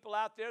got people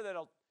out there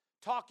that'll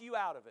talk you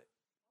out of it.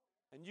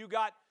 And you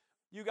got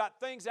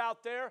things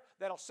out there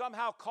that'll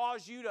somehow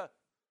cause you to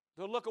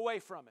look away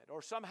from it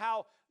or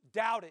somehow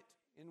doubt it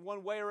in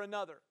one way or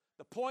another.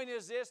 The point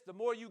is this, the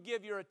more you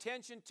give your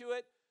attention to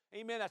it,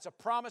 amen, that's a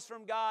promise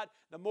from God.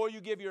 The more you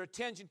give your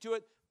attention to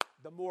it,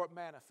 the more it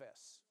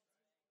manifests.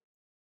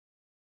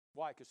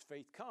 Why? Because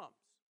faith comes.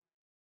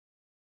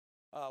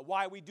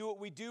 Why we do what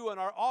we do in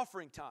our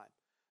offering time.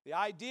 The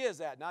idea is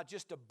that, not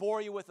just to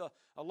bore you with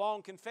a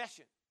long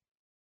confession.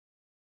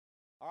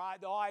 All right,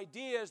 the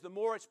idea is the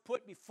more it's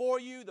put before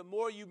you, the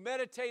more you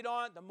meditate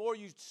on it, the more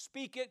you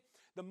speak it,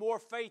 the more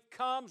faith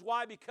comes.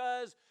 Why?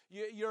 Because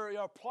you're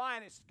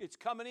applying it. It's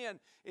coming in.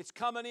 It's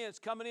coming in. It's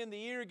coming in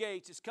the ear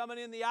gates. It's coming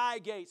in the eye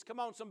gates. Come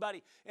on,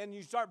 somebody. And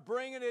you start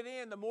bringing it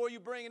in. The more you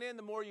bring it in,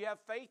 the more you have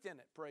faith in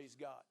it. Praise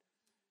God.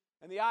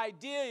 And the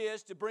idea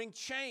is to bring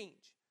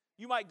change.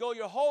 You might go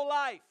your whole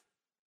life.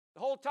 The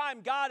whole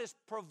time God has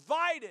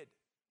provided.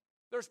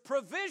 There's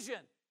provision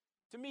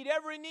to meet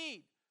every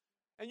need.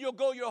 And you'll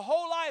go your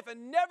whole life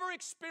and never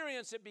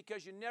experience it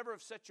because you never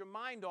have set your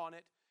mind on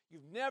it.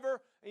 You've never,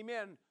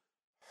 amen,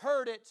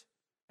 heard it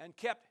and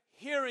kept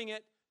hearing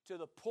it to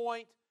the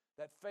point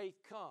that faith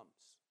comes.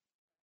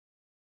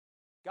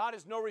 God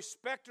is no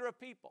respecter of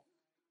people,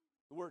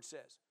 the Word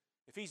says.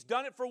 If He's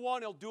done it for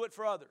one, He'll do it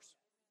for others.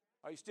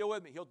 Are you still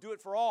with me? He'll do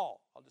it for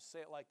all. I'll just say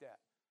it like that.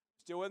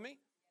 Still with me?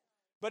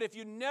 But if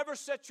you never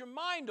set your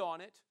mind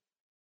on it,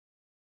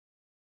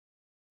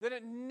 then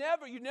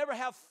you never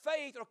have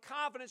faith or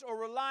confidence or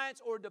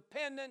reliance or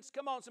dependence,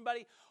 come on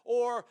somebody,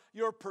 or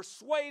you're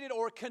persuaded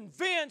or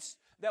convinced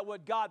that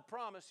what God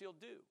promised He'll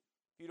do.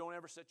 You don't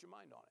ever set your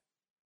mind on it.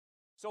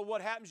 So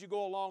what happens, you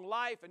go along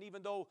life, and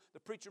even though the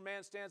preacher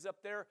man stands up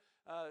there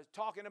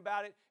talking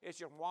about it, it's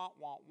just wah,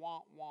 wah,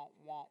 wah, wah,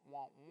 wah,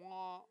 wah,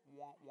 wah,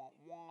 wah, wah,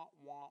 wah,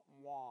 wah,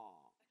 wah.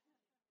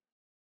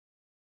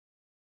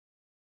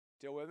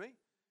 Still with me?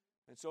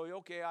 And so,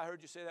 okay, I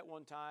heard you say that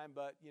one time,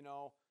 but,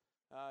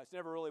 it's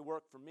never really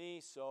worked for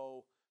me,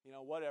 so,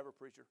 whatever,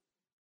 preacher.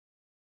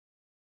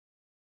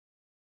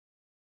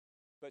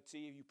 But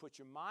see, if you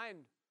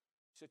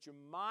set your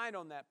mind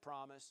on that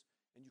promise,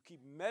 and you keep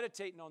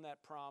meditating on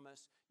that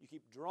promise, you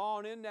keep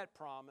drawing in that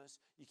promise,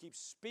 you keep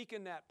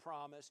speaking that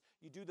promise,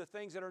 you do the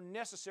things that are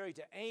necessary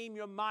to aim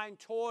your mind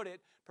toward it,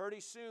 pretty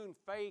soon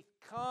faith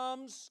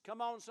comes. Come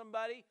on,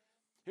 somebody.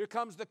 Here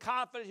comes the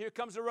confidence, here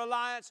comes the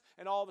reliance,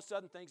 and all of a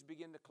sudden things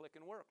begin to click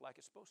and work like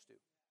it's supposed to.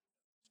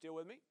 Still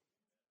with me?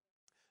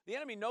 The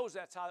enemy knows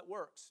that's how it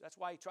works. That's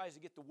why he tries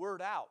to get the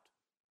word out,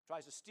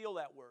 tries to steal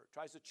that word,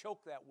 tries to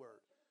choke that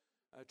word.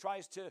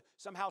 Tries to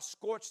somehow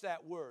scorch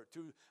that word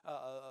through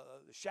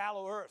the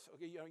shallow earth,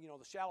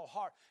 the shallow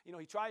heart.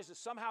 He tries to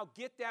somehow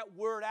get that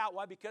word out.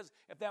 Why? Because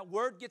if that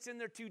word gets in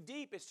there too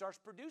deep, it starts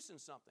producing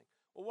something.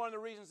 Well, one of the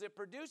reasons it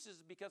produces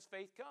is because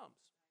faith comes.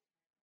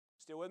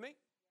 Still with me?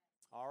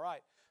 All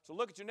right. So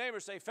look at your neighbor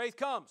and say, faith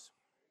comes.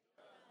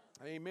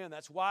 Amen.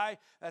 That's why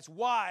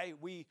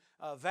we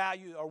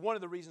value, or one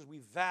of the reasons we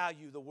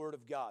value the Word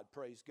of God.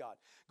 Praise God.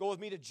 Go with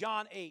me to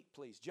John 8,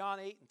 please. John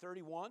 8 and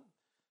 31.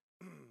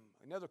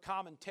 Another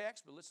common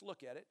text, but let's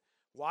look at it.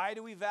 Why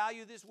do we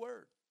value this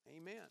Word?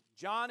 Amen.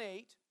 John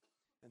 8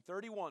 and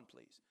 31,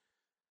 please.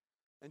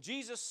 And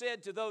Jesus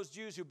said to those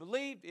Jews who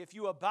believed, if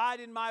you abide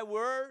in my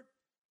Word,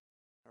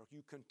 or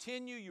you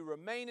continue, you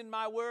remain in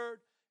my Word,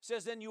 it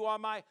says then you are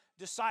my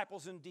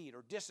disciples indeed,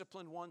 or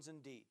disciplined ones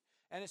indeed.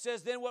 And it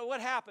says then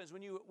what happens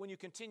when you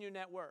continue in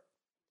that work?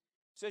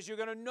 It says you're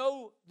going to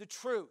know the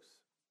truth.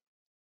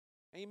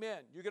 Amen.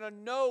 You're going to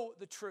know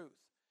the truth.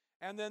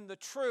 And then the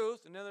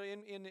truth, and then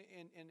in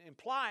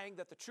implying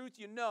that the truth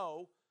you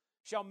know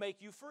shall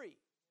make you free.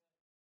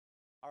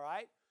 All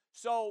right?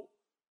 So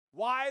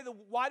why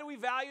do we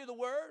value the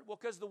Word? Well,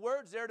 because the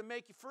Word's there to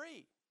make you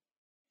free.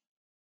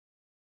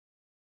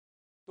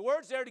 The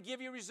Word's there to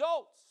give you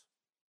results.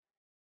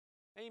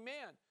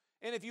 Amen.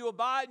 And if you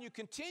abide and you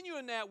continue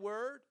in that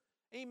Word,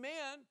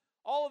 amen,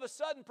 all of a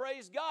sudden,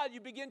 praise God,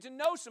 you begin to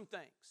know some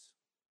things.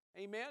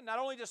 Amen. Not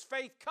only does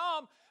faith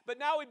come, but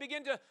now we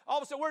begin to, all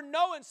of a sudden, we're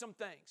knowing some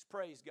things.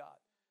 Praise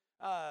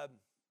God.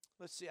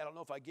 Let's see, I don't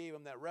know if I gave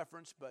him that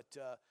reference, but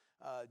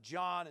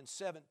John in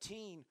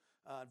 17,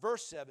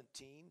 verse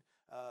 17,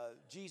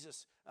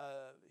 Jesus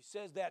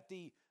says that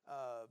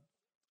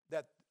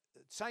that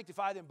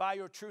sanctify them by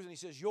your truth, and he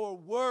says, your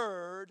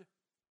word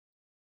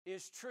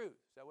is truth.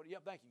 Is that what?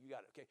 Yep, thank you. You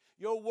got it. Okay.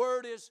 Your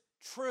word is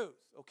truth.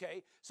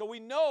 Okay. So we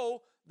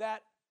know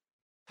that,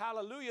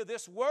 hallelujah,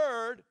 this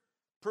word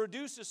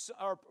produces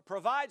or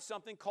provides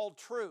something called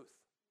truth.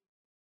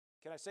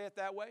 Can I say it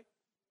that way?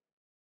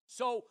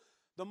 So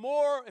the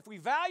more, if we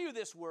value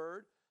this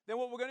word, then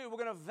what we're going to do,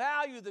 we're going to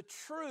value the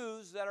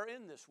truths that are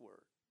in this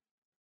word.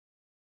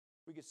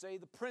 We could say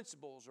the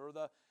principles or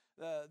the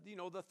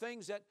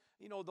things that,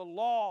 the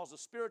laws, the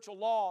spiritual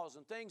laws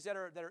and things that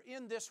are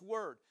in this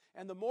word.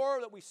 And the more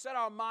that we set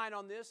our mind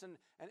on this and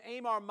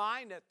aim our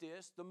mind at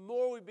this, the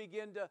more we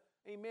begin to,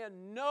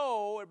 amen,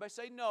 know, everybody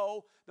say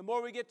no, the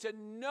more we get to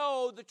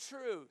know the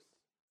truth.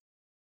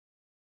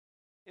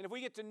 And if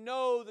we get to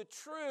know the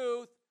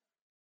truth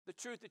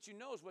that you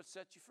know is what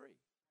sets you free.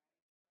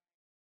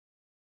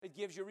 It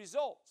gives you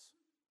results.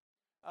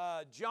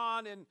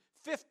 John in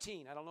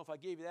 15, I don't know if I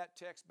gave you that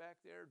text back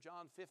there,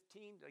 John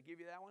 15, did I give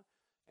you that one?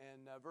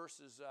 And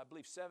verses, I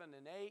believe, 7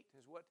 and 8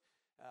 is what,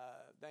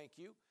 thank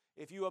you.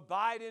 If you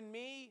abide in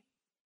me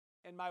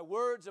and my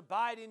words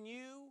abide in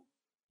you,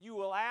 you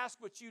will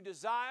ask what you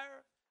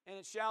desire and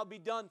it shall be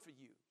done for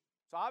you.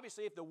 So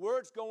obviously if the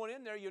word's going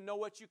in there, you know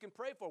what you can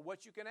pray for,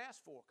 what you can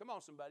ask for. Come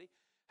on, somebody.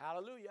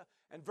 Hallelujah.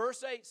 And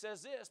verse 8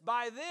 says this,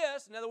 by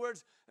this, in other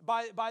words,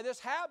 by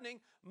this happening,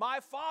 my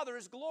Father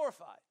is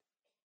glorified.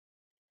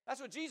 That's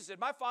what Jesus said.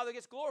 My Father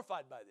gets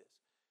glorified by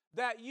this.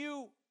 That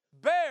you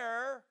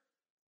bear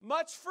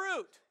much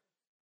fruit,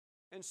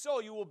 and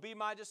so you will be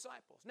my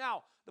disciples.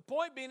 Now, the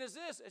point being is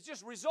this, it's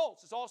just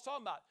results. It's all it's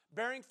talking about.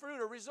 Bearing fruit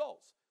are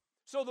results.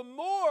 So the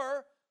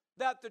more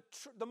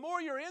the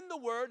more you're in the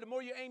Word, the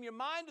more you aim your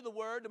mind to the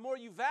Word, the more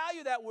you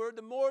value that Word,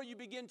 the more you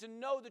begin to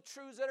know the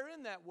truths that are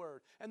in that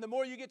Word. And the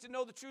more you get to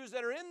know the truths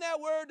that are in that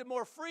Word, the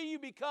more free you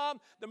become,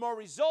 the more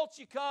results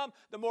you come,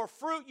 the more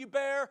fruit you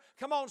bear.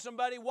 Come on,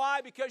 somebody.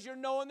 Why? Because you're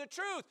knowing the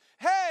truth.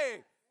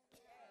 Hey!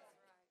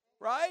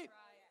 Right?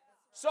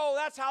 So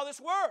that's how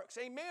this works.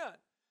 Amen.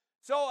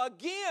 So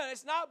again,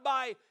 it's not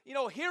by,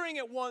 hearing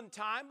it one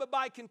time, but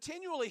by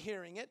continually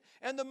hearing it.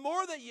 And the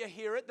more that you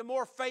hear it, the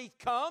more faith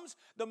comes,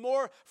 the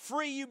more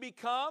free you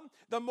become,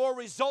 the more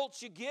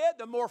results you get,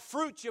 the more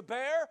fruit you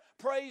bear.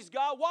 Praise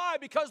God. Why?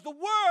 Because the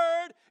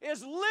Word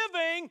is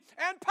living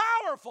and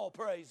powerful.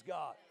 Praise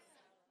God.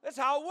 That's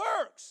how it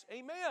works.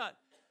 Amen.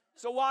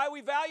 So why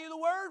we value the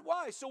Word?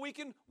 Why? So we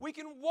can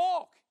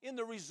walk in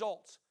the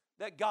results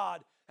that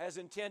God has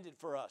intended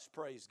for us.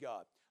 Praise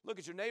God. Look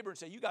at your neighbor and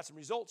say, you got some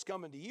results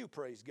coming to you,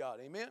 praise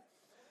God. Amen.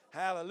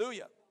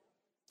 Hallelujah.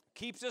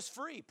 Keeps us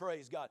free,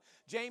 praise God.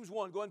 James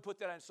 1, go ahead and put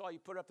that, I saw you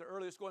put it up there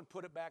earlier, let's go ahead and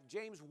put it back.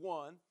 James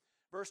 1,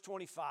 verse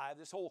 25.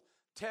 This whole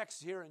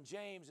text here in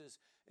James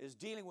is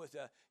dealing with,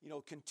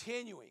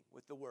 continuing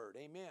with the Word.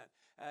 Amen.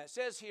 It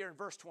says here in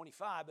verse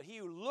 25, but he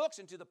who looks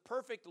into the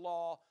perfect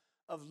law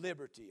of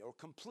liberty, or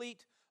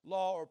complete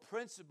law or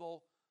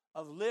principle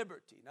of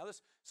liberty. Now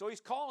so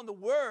he's calling the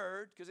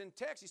Word, because in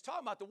text he's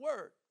talking about the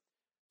Word.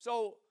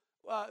 So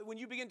when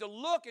you begin to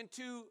look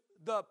into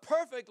the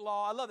perfect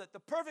law, I love that, the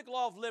perfect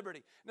law of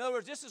liberty. In other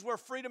words, this is where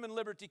freedom and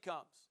liberty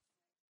comes.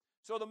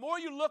 So the more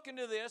you look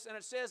into this, and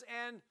it says,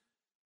 and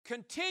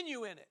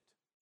continue in it.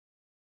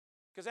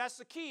 Because that's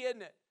the key,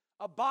 isn't it?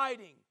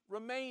 Abiding,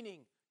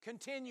 remaining,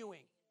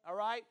 continuing. All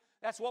right?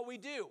 That's what we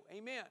do.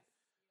 Amen.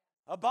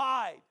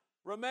 Abide,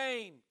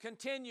 remain,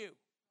 continue.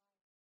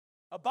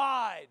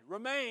 Abide,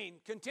 remain,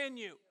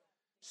 continue.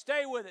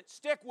 Stay with it,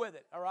 stick with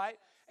it. All right?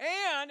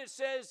 And it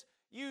says,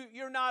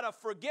 you're not a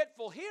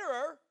forgetful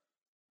hearer.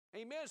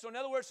 Amen. So in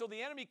other words, so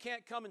the enemy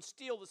can't come and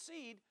steal the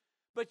seed,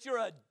 but you're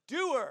a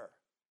doer.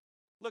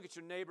 Look at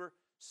your neighbor.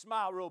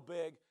 Smile real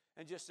big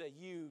and just say,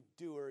 you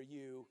doer,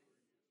 you.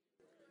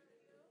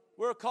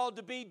 We're called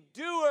to be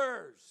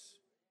doers.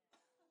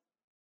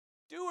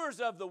 Doers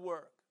of the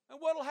work. And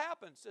what will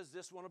happen? It says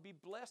this one will be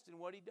blessed in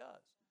what he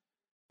does.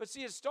 But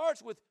see, it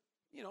starts with,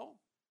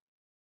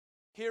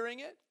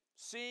 hearing it,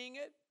 seeing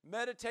it,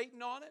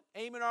 meditating on it,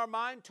 aiming our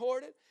mind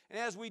toward it. And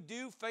as we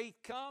do, faith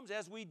comes.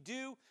 As we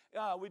do,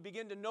 we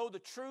begin to know the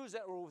truths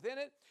that were within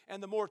it.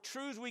 And the more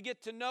truths we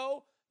get to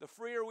know, the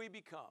freer we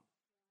become.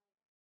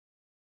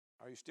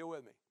 Are you still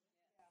with me?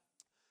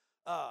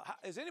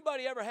 Has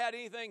anybody ever had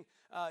anything,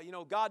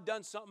 God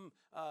done something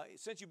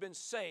since you've been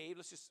saved?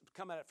 Let's just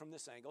come at it from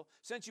this angle.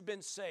 Since you've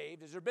been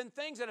saved, has there been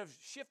things that have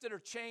shifted or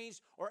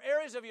changed or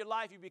areas of your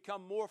life you've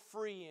become more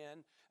free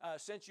in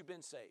since you've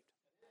been saved?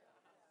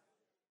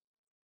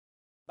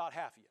 About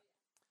half of you.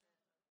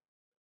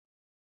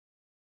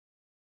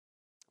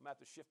 I'm going to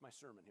have to shift my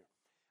sermon here.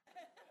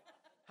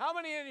 How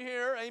many in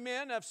here,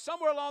 amen, have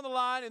somewhere along the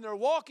line in their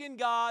walk in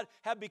God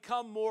have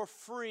become more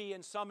free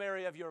in some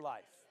area of your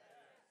life?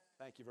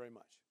 Thank you very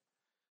much.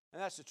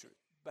 And that's the truth.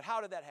 But how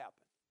did that happen?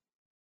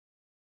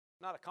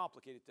 Not a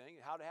complicated thing.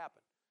 How did it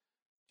happen?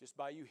 Just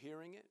by you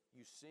hearing it,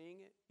 you seeing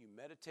it, you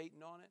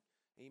meditating on it.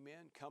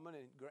 Amen. Coming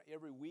and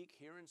every week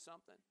hearing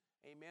something.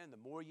 Amen. The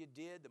more you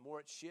did, the more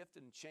it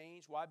shifted and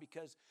changed. Why?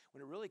 Because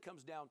when it really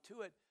comes down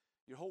to it,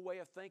 your whole way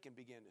of thinking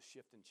began to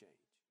shift and change.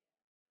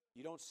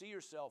 You don't see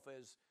yourself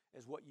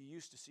as what you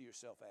used to see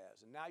yourself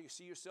as. And now you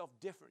see yourself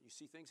different. You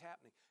see things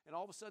happening. And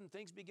all of a sudden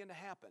things begin to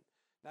happen.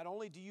 Not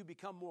only do you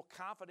become more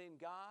confident in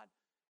God,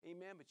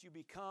 amen, but you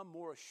become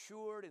more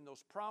assured in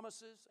those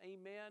promises,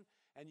 amen,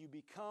 and you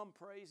become,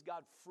 praise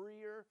God,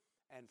 freer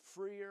and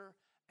freer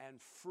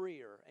and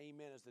freer,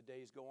 amen, as the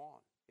days go on.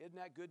 Isn't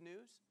that good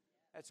news?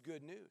 That's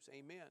good news,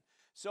 amen.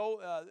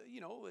 So,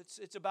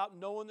 it's about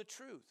knowing the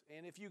truth.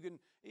 And if you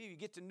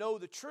get to know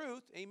the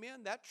truth,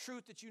 amen, that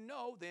truth that you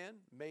know then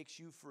makes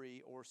you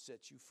free or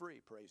sets you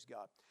free, praise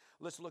God.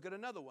 Let's look at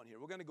another one here.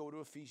 We're going to go to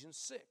Ephesians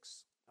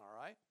 6,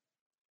 all right?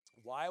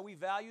 Why we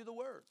value the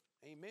Word.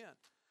 Amen.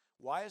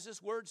 Why is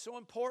this Word so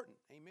important?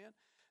 Amen.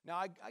 Now,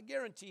 I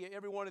guarantee you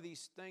every one of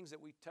these things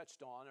that we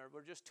touched on, or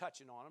we're just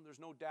touching on them, there's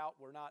no doubt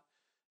we're not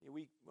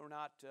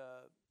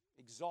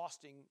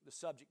exhausting the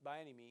subject by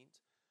any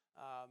means.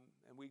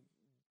 And we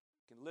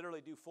can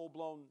literally do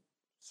full-blown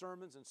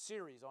sermons and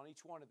series on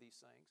each one of these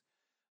things.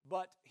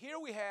 But here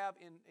we have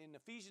in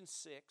Ephesians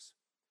 6,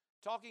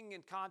 talking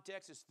in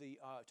context, it's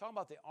talking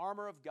about the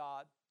armor of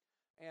God.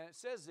 And it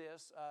says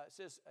this,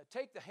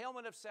 take the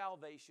helmet of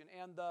salvation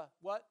and the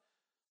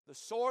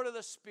sword of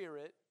the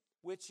Spirit,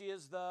 which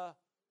is the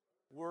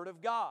Word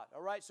of God.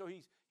 All right, so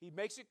he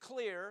makes it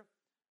clear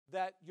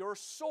that your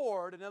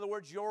sword, in other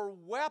words, your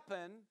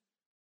weapon,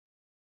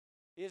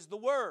 is the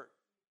Word.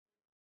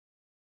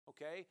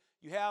 Okay,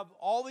 you have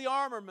all the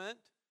armament,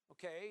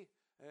 okay.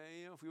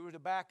 If we were to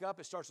back up,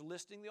 it starts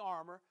listing the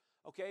armor,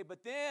 okay.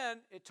 But then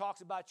it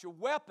talks about your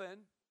weapon,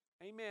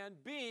 amen,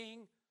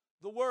 being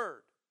the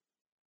Word.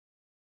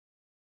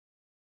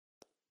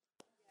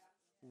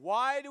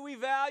 Why do we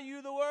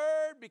value the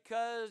Word?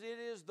 Because it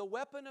is the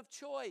weapon of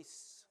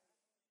choice.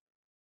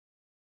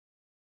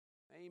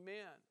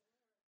 Amen.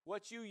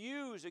 What you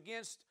use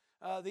against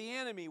the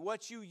enemy,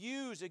 what you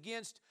use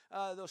against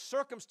those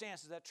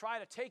circumstances that try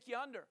to take you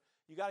under.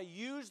 You got to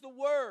use the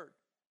Word.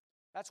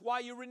 That's why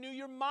you renew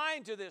your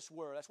mind to this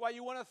Word. That's why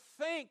you want to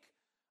think,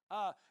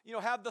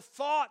 have the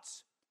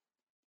thoughts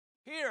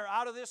here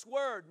out of this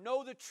Word.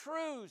 Know the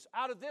truths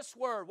out of this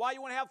Word. Why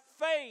you want to have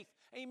faith,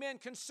 amen,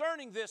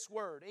 concerning this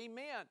Word.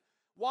 Amen.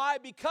 Why?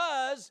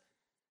 Because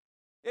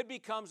it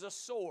becomes a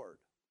sword.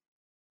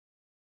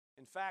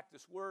 In fact,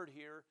 this word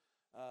here,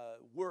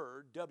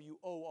 word,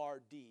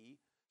 W-O-R-D,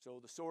 so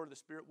the sword of the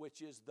Spirit,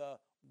 which is the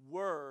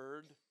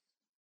Word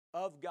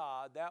of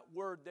God. That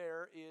word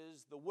there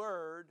is the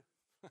word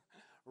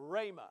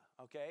rhema,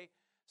 okay?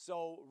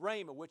 So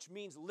rhema, which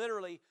means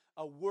literally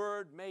a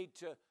word made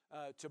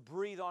to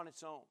breathe on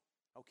its own,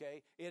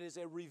 okay? It is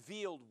a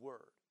revealed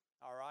word,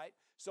 all right?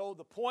 So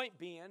the point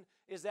being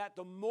is that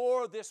the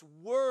more this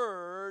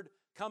word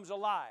comes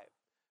alive,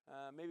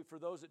 maybe for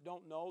those that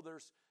don't know,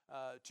 there's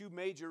two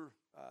major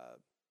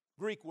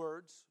Greek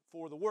words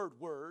for the word,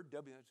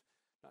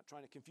 not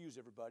trying to confuse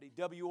everybody,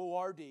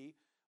 W-O-R-D.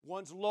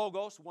 One's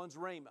logos, one's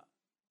rhema.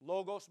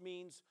 Logos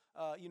means,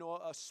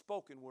 a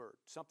spoken word,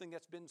 something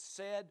that's been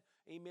said,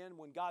 amen.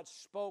 When God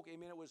spoke,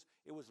 amen,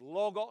 it was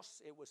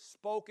logos, it was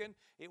spoken,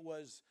 it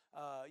was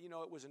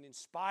an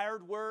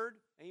inspired word,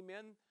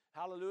 amen,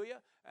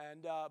 hallelujah.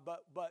 And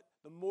but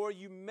the more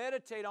you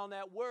meditate on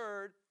that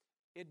word,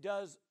 it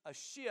does a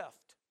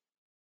shift.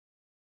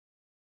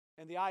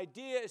 And the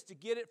idea is to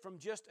get it from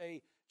just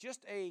an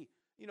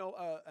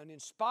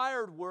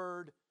inspired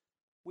word.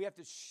 We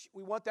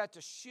want that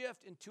to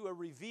shift into a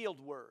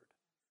revealed word.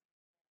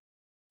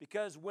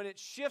 Because when it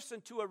shifts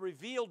into a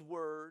revealed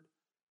word,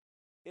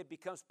 it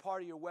becomes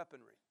part of your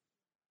weaponry.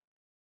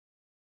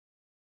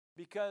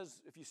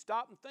 Because if you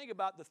stop and think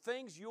about the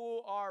things you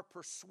are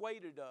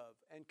persuaded of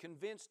and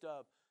convinced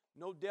of,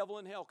 no devil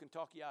in hell can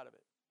talk you out of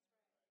it.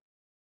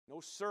 No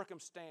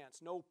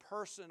circumstance, no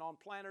person on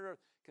planet Earth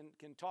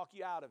can talk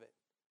you out of it.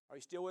 Are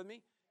you still with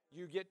me?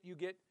 You get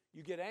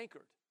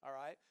anchored. All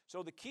right.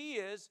 So the key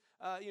is,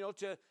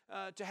 to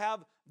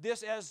have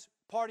this as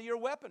part of your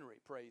weaponry.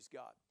 Praise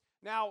God.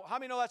 Now, how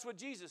many know that's what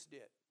Jesus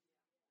did?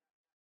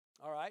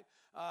 All right.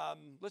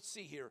 Let's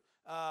see here.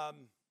 I'll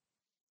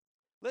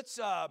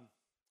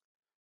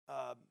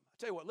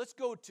tell you what. Let's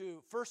go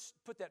to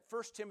put that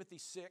 1 Timothy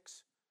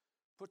 6.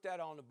 Put that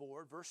on the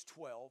board, verse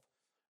 12,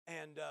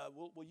 and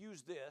we'll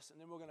use this, and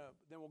then we're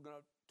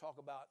gonna talk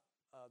about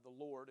the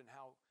Lord and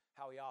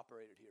how He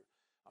operated here.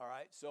 All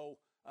right. So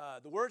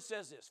the Word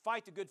says this: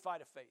 fight the good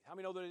fight of faith. How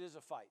many know that it is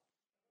a fight?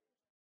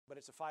 But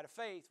it's a fight of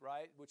faith,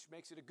 right? Which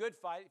makes it a good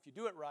fight if you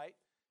do it right.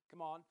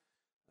 Come on,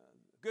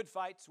 good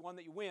fight's one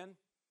that you win.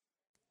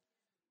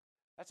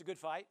 That's a good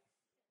fight.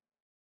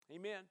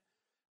 Amen.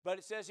 But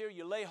it says here,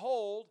 you lay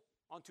hold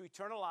onto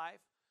eternal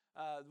life,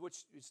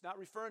 which it's not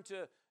referring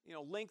to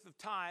length of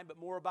time, but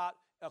more about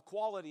a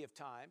quality of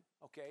time.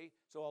 Okay,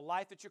 so a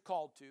life that you're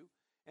called to,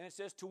 and it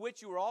says to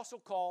which you were also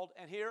called,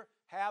 and here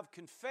have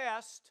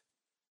confessed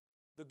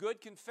the good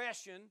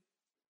confession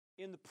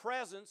in the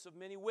presence of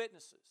many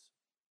witnesses.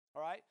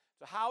 All right.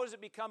 So how does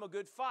it become a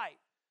good fight?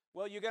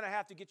 Well, you're going to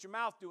have to get your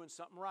mouth doing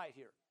something right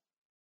here.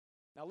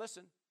 Now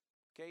listen.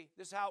 Okay,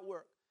 this is how it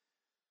works.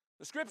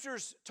 The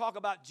Scriptures talk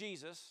about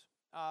Jesus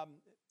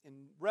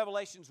in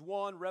Revelations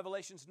 1,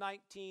 Revelations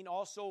 19,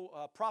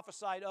 also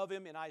prophesied of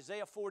Him in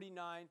Isaiah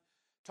 49,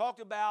 talked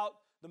about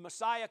the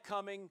Messiah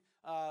coming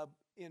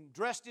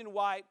dressed in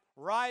white,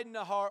 riding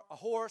a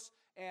horse,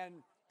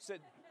 and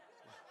said,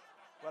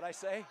 what'd I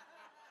say?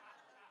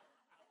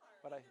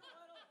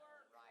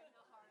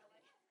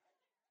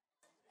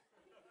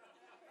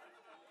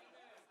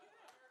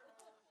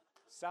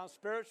 Sounds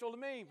spiritual to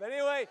me. But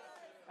anyway,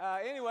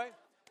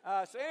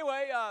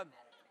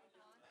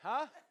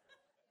 huh?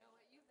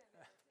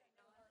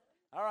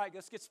 All right,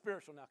 let's get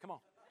spiritual now. Come on.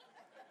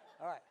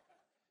 All right.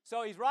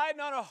 So He's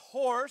riding on a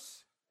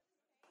horse.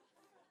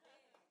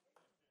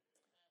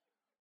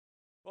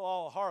 Well,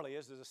 all a Harley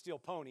is a steel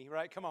pony,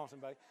 right? Come on,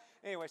 somebody.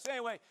 Anyway,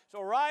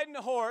 so riding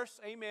a horse,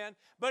 amen.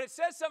 But it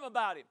says something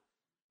about Him.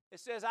 It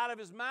says out of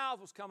His mouth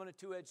was coming a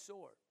two-edged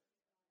sword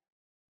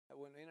that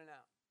went in and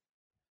out.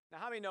 Now,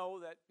 how many know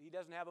that He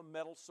doesn't have a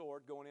metal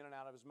sword going in and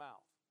out of His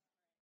mouth?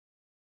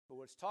 But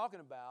what it's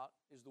talking about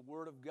is the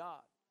Word of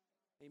God.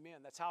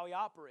 Amen. That's how He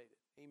operated.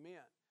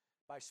 Amen.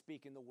 By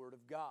speaking the Word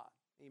of God.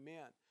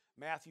 Amen.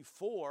 Matthew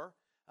 4,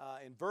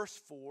 in verse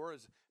 4,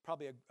 is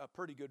probably a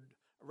pretty good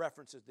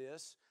reference of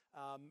this.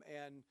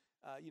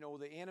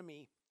 The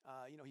enemy,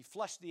 He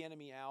flushed the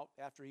enemy out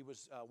after He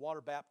was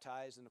water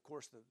baptized. And, of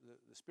course,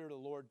 the Spirit of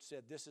the Lord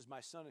said, "This is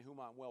my Son in whom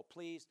I'm well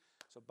pleased."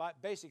 So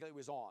basically it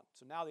was on.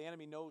 So now the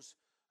enemy knows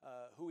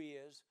who He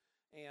is.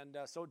 And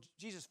so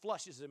Jesus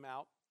flushes him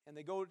out. And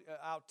they go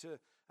out to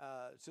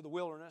the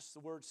wilderness,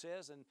 the Word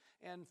says,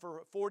 and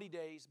for 40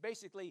 days,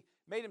 basically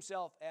made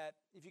Himself at,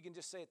 if you can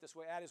just say it this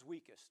way, at His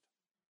weakest.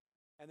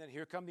 And then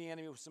here come the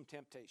enemy with some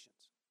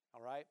temptations,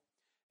 all right?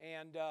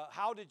 And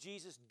how did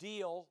Jesus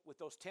deal with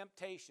those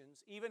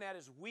temptations, even at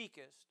His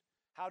weakest?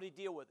 How did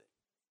He deal with it?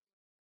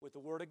 With the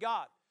Word of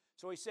God.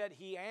 So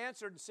He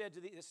answered and said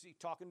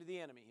talking to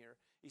the enemy here,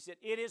 He said,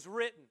 "It is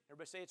written."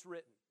 Everybody say it's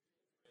written.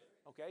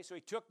 Okay, so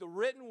He took the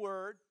written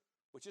Word,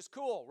 which is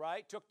cool,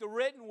 right? Took the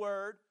written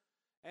Word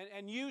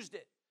and used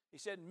it. He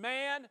said,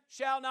 "Man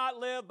shall not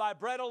live by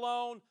bread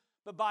alone,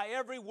 but by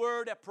every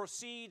word that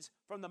proceeds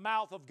from the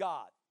mouth of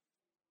God."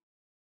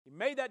 He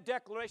made that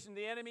declaration to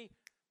the enemy.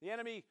 The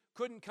enemy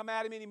couldn't come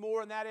at Him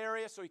anymore in that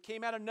area, so He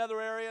came at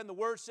another area, and the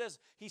Word says,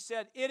 He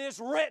said, "It is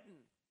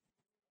written."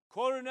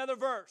 Quoted another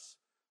verse.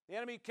 The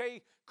enemy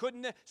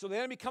couldn't, so the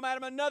enemy come at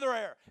Him another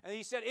area, and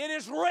He said, "It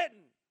is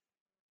written."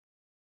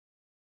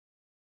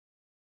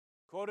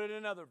 Quoted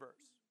another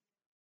verse.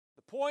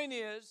 The point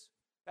is,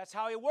 that's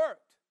how He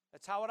worked.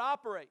 That's how it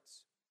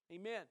operates.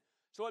 Amen.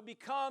 So it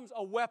becomes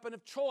a weapon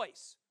of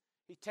choice.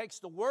 He takes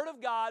the Word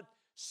of God,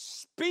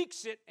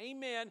 speaks it,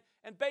 amen,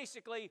 and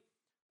basically,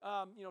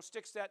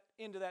 sticks that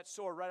into that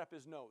sword right up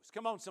his nose.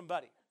 Come on,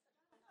 somebody.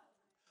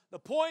 The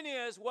point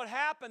is, what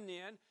happened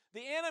then,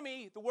 the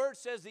enemy, the Word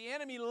says, the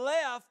enemy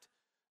left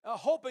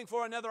hoping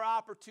for another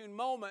opportune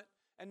moment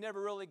and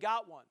never really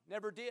got one.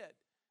 Never did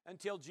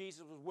until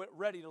Jesus was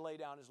ready to lay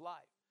down His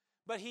life.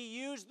 But He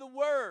used the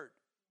Word.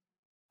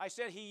 I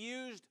said He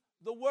used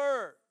the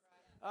Word.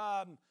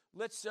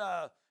 Let's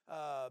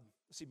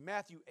see,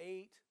 Matthew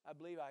 8. I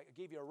believe I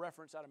gave you a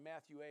reference out of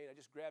Matthew 8. I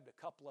just grabbed a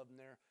couple of them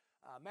there.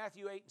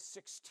 Matthew 8 and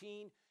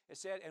 16, it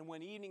said, "And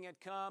when evening had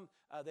come,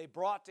 they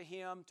brought to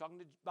Him,"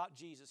 talking about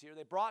Jesus here,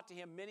 "they brought to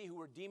Him many who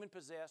were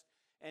demon-possessed,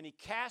 and He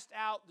cast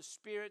out the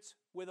spirits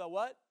with a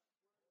what?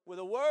 With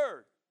a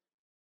word.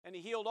 And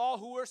He healed all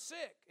who were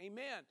sick."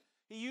 Amen.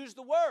 He used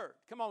the Word.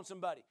 Come on,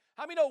 somebody.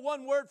 How many know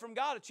one word from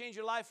God will change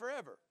your life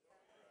forever?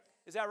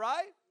 Is that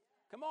right?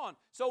 Come on.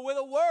 So with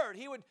a word,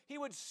 he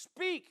would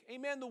speak,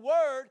 amen, the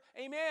word,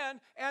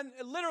 amen, and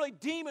literally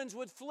demons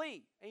would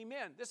flee.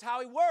 Amen. This is how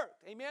he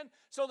worked. Amen.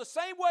 So the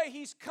same way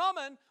he's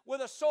coming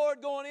with a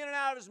sword going in and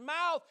out of his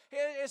mouth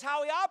is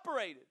how he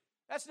operated.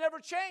 That's never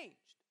changed.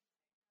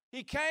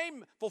 He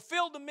came,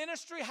 fulfilled the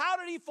ministry. How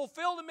did he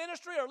fulfill the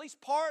ministry, or at least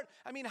part?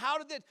 I mean, how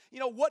did it,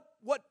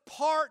 what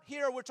part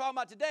here we're talking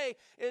about today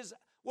is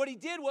what he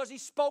did was he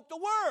spoke the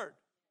word.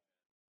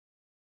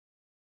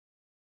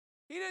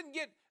 He didn't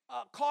get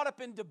caught up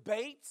in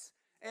debates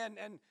and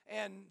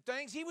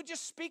things. He would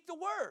just speak the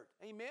word.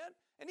 Amen.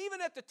 And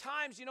even at the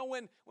times,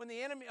 when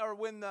the enemy or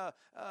when the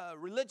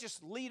religious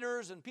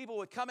leaders and people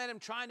would come at him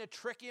trying to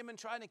trick him and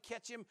trying to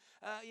catch him,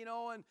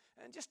 and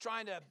just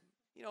trying to,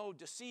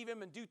 deceive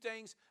him and do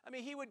things. I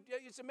mean,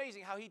 it's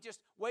amazing how he'd just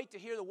wait to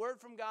hear the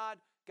word from God.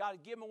 God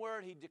would give him a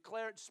word. He'd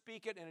declare it,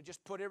 speak it, and it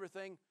just put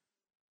everything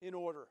in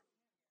order.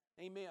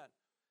 Amen.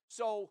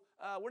 So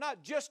we're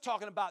not just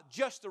talking about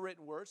just the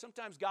written word.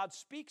 Sometimes God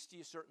speaks to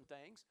you certain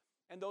things,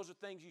 and those are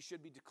things you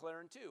should be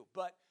declaring too.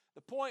 But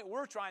the point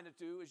we're trying to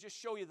do is just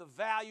show you the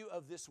value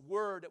of this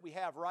word that we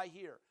have right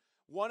here.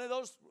 One of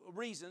those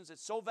reasons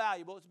it's so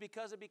valuable is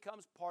because it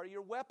becomes part of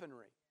your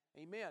weaponry.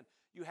 Amen.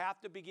 You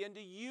have to begin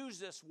to use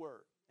this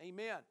word.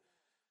 Amen.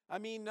 I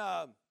mean,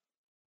 I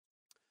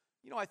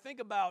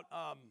think about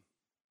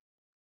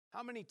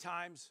how many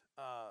times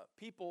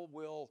people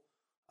will,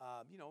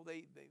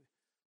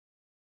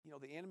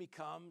 the enemy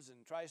comes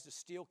and tries to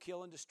steal,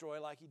 kill, and destroy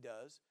like he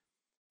does.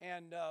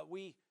 And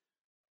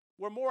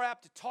we're more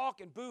apt to talk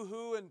and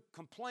boo-hoo and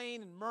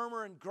complain and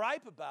murmur and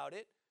gripe about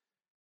it.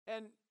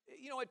 And,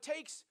 it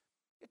takes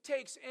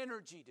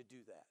energy to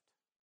do that.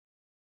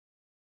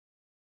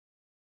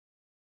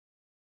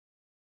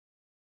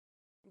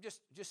 I'm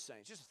just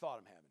saying, it's just a thought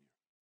I'm having here.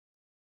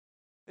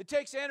 It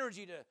takes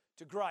energy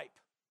to gripe.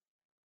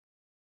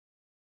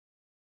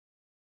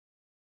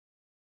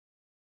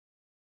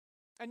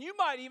 And you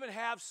might even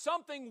have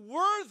something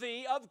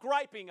worthy of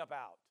griping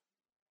about.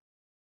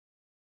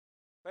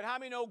 But how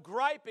many know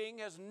griping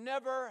has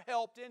never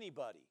helped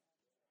anybody?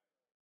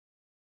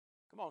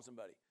 Come on,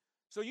 somebody.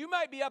 So you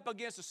might be up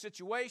against a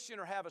situation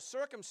or have a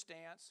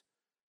circumstance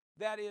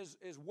that is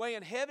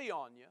weighing heavy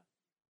on you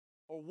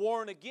or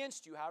warring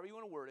against you, however you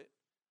want to word it.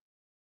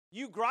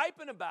 You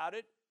griping about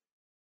it,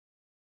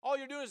 all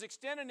you're doing is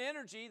extending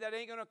energy that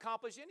ain't going to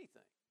accomplish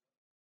anything.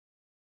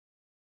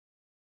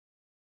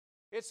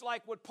 It's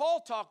like what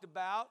Paul talked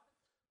about,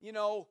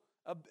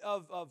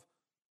 of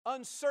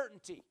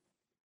uncertainty.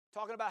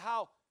 Talking about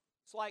how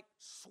it's like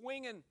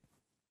swinging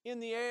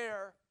in the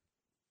air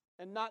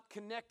and not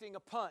connecting a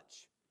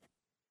punch.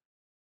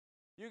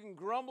 You can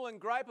grumble and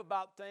gripe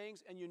about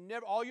things, and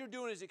all you're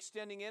doing is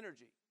extending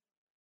energy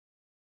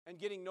and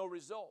getting no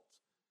results.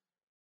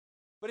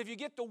 But if you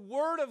get the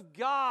Word of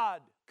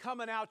God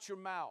coming out your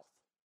mouth,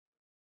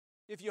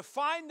 if you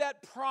find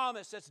that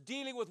promise that's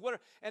dealing with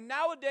whatever, and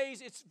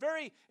nowadays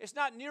it's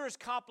not near as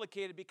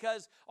complicated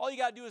because all you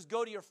got to do is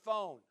go to your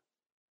phone.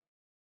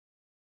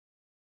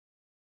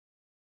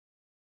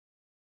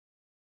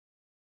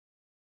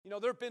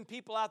 There have been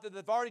people out there that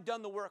have already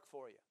done the work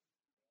for you.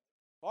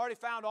 Already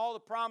found all the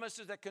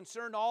promises that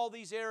concern all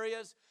these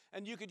areas,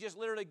 and you could just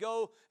literally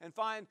go and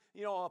find,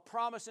 a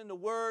promise in the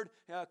Word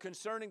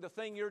concerning the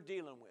thing you're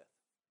dealing with.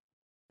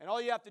 And all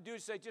you have to do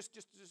is say, just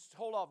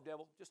hold off,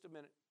 devil, just a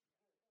minute.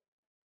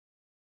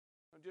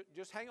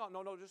 Just hang on.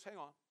 No, just hang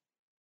on.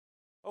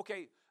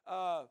 Okay,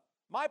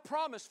 my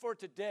promise for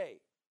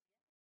today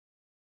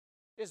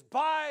is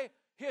by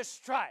His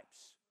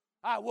stripes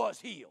I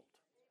was healed.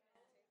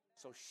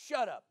 So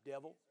shut up,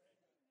 devil.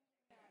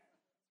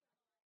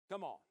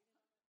 Come on.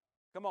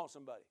 Come on,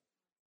 somebody.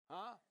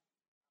 Huh?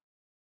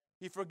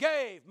 He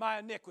forgave my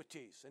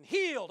iniquities and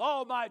healed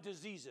all my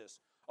diseases.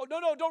 Oh,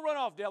 no, don't run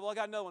off, devil. I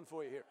got another one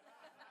for you here.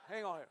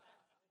 Hang on here.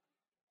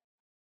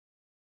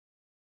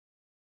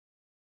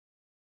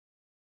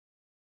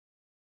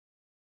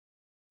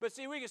 But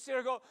see, we can sit here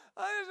and go,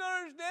 I just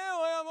don't understand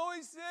why I'm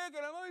always sick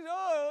and I'm always,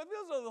 it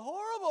feels so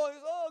horrible.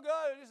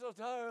 God, I'm just so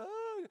tired.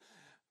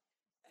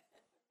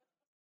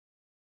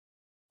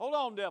 Hold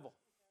on, devil.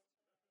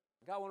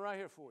 I got one right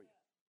here for you.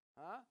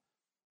 Huh?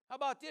 How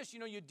about this?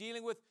 You're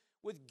dealing with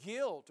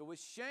guilt or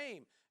with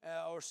shame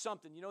or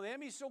something. The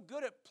enemy's so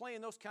good at playing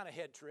those kind of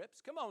head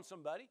trips. Come on,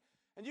 somebody.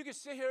 And you can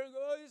sit here and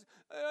go,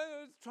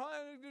 I'm just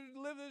trying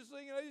to live this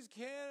thing, and I just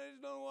can't. I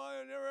just don't know why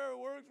it never ever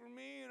works for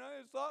me. And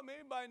I just thought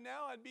maybe by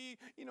now I'd be,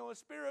 a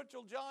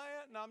spiritual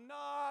giant, and I'm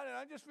not. And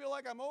I just feel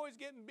like I'm always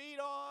getting beat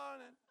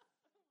on. And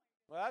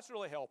well, that's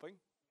really helping,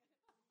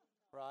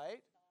 right?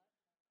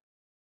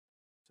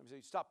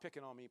 Somebody say, stop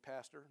picking on me,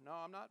 Pastor. No,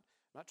 I'm not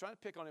trying to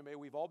pick on anybody.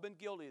 We've all been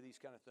guilty of these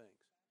kind of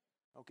things.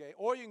 Okay?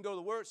 Or you can go to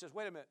the Word. It says,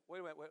 wait a minute.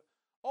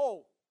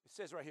 Oh, it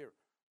says right here,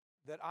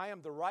 that I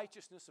am the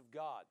righteousness of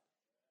God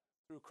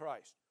through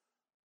Christ.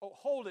 Oh,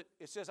 hold it.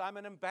 It says I'm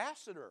an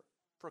ambassador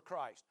for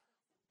Christ.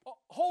 Oh,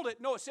 hold it.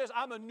 No, it says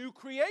I'm a new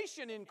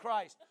creation in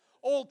Christ.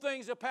 Old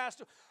things have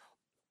passed.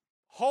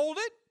 Hold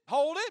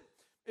it.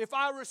 if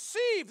I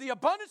receive the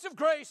abundance of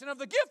grace and of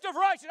the gift of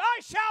righteousness,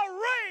 I shall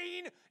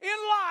reign in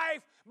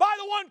life by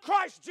the one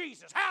Christ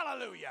Jesus.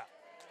 Hallelujah.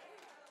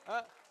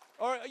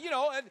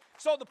 And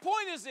so the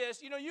point is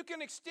this, you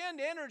can extend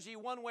energy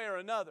one way or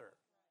another.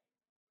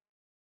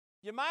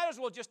 You might as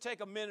well just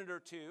take a minute or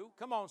two.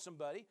 Come on,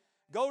 somebody.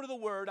 Go to the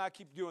Word. I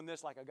keep doing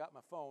this like I got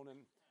my phone. And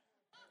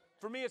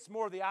for me, it's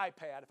more the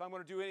iPad. If I'm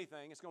going to do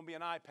anything, it's going to be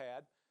an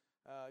iPad.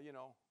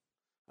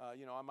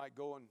 I might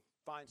go and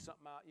find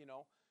something out,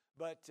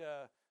 But,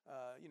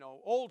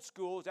 old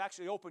school is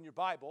actually open your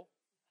Bible.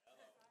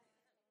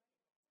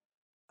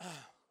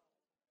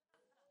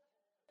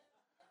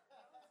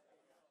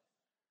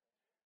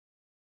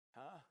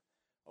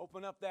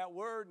 Open up that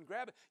Word and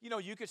grab it.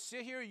 You could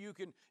sit here, you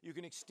can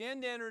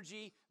extend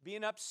energy,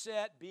 being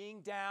upset,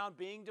 being down,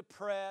 being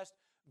depressed,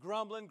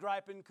 grumbling,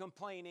 griping,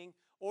 complaining.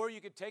 Or you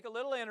could take a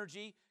little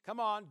energy, come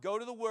on, go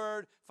to the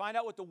Word, find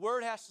out what the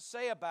Word has to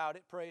say about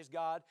it, praise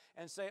God,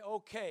 and say,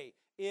 okay,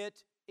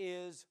 it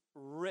is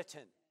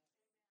written.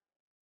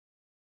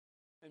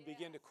 And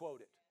begin to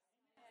quote it.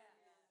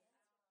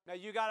 Now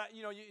you got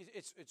to,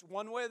 it's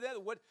one way or the other.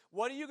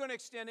 What are you going to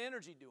extend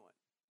energy doing?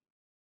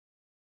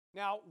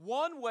 Now,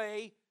 one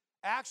way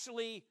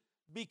actually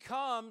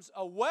becomes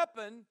a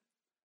weapon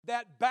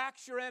that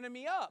backs your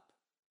enemy up.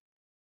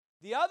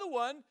 The other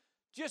one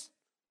just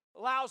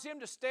allows him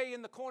to stay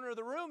in the corner of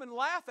the room and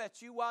laugh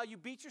at you while you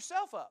beat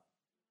yourself up.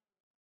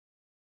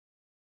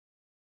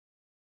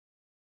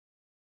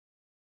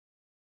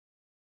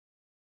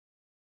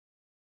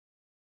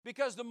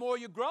 Because the more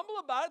you grumble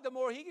about it, the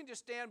more he can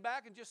just stand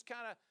back and just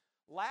kind of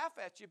laugh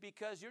at you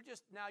because you're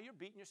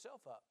beating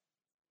yourself up.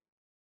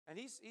 And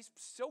he's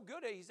so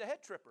good at it, he's a head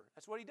tripper.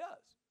 That's what he does.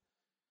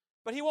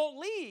 But he won't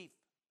leave.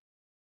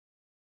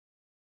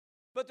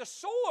 But the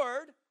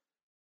sword,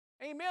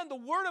 amen, the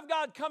Word of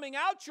God coming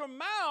out your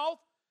mouth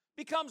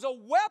becomes a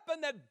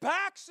weapon that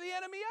backs the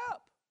enemy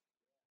up.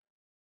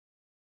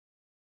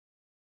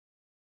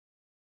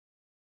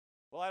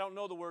 Well, I don't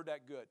know the Word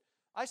that good.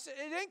 I said,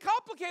 it ain't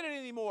complicated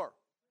anymore.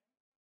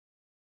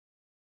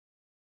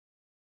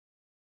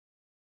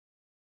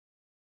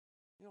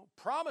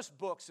 Promise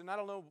books, and I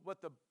don't know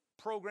what the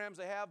programs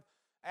they have,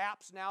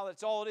 apps now,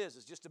 that's all it is.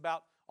 It's just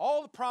about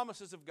all the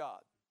promises of God.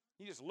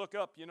 You just look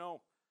up,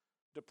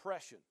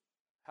 depression,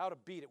 how to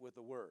beat it with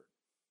the Word.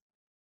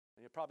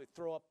 And you'll probably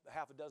throw up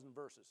half a dozen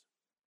verses.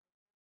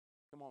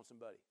 Come on,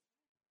 somebody.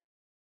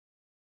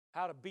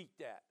 How to beat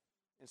that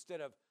instead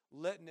of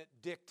letting it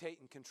dictate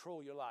and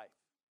control your life.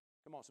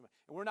 Come on, somebody.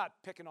 And we're not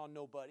picking on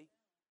nobody.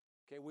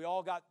 Okay, we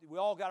all got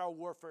our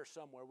warfare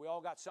somewhere. We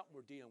all got something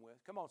we're dealing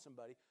with. Come on,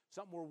 somebody.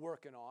 Something we're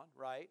working on,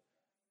 right?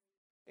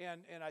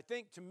 And I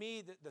think to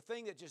me the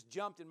thing that just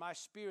jumped in my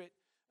spirit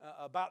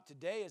about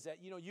today is that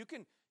you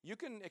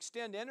can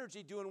extend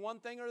energy doing one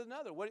thing or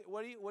another. What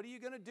are you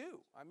going to do?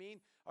 I mean,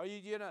 are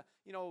you going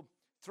to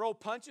throw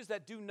punches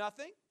that do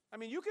nothing? I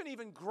mean, you can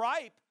even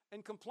gripe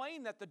and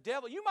complain that the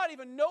devil. You might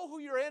even know who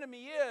your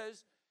enemy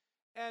is,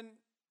 and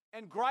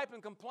gripe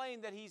and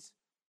complain that he's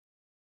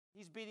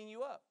beating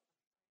you up.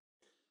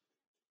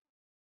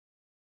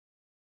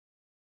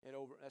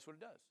 That's what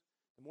it does.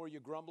 The more you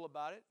grumble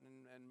about it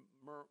and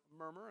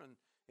murmur, and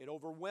it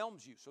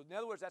overwhelms you. So in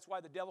other words, that's why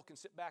the devil can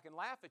sit back and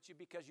laugh at you,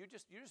 because you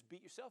just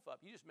beat yourself up.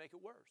 You just make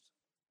it worse.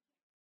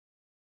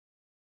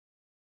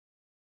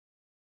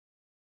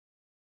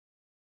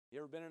 You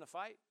ever been in a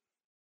fight?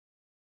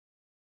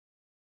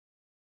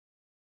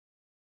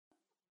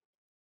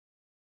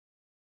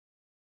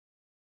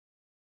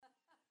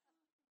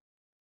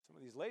 Some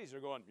of these ladies are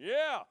going,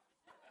 yeah.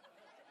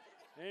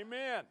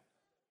 Amen.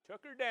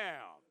 Took her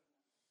down.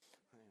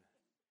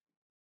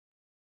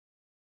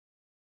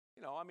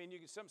 I mean, you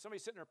can somebody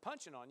sitting there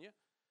punching on you,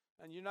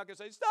 and you're not going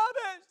to say, stop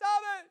it,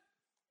 stop it.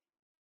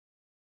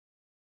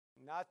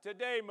 Not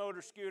today,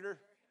 motor scooter.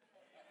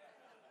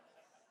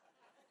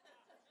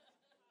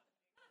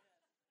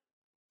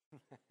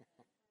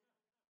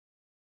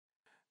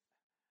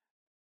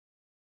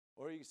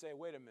 Or you can say,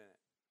 wait a minute.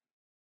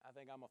 I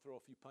think I'm going to throw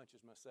a few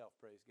punches myself,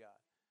 praise God.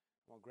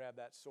 I'm going to grab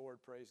that sword,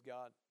 praise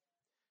God.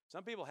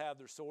 Some people have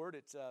their sword.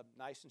 It's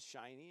nice and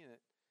shiny, and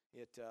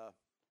it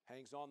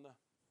hangs on the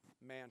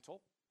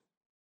mantle.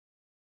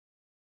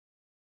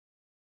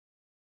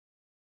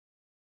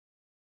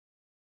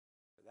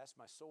 That's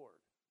my sword.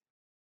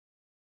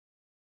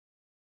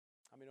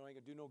 I mean, it ain't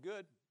going to do no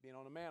good being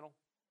on a mantle.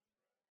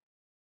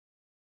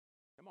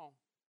 Come on.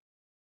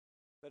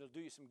 But it'll do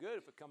you some good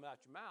if it comes out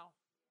your mouth.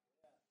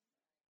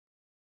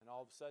 And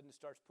all of a sudden it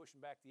starts pushing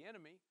back the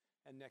enemy,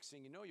 and next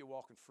thing you know, you're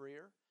walking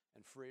freer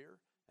and freer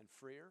and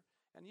freer.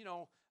 And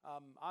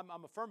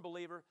I'm a firm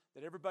believer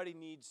that everybody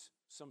needs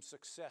some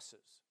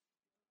successes.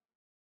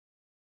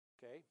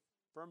 Okay?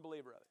 Firm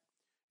believer of it.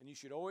 And you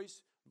should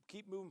always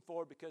keep moving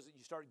forward, because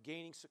you start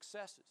gaining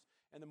successes.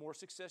 And the more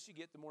success you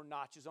get, the more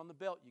notches on the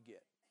belt you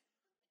get.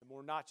 The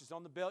more notches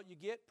on the belt you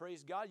get,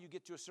 praise God, you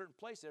get to a certain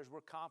place. There's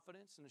where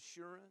confidence and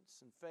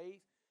assurance and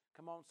faith.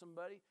 Come on,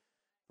 somebody.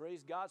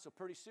 Praise God. So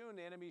pretty soon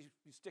the enemy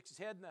sticks his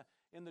head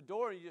in the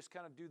door, and you just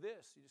kind of do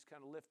this. You just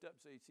kind of lift up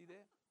and say, you see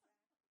that?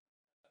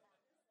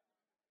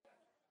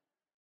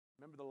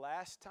 Remember the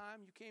last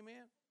time you came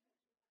in?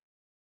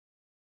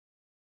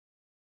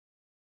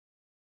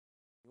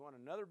 You want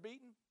another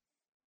beating?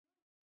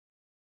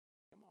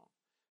 Come on.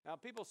 Now,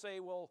 people say,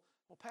 well,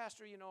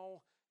 Pastor,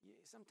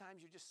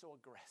 sometimes you're just so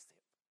aggressive.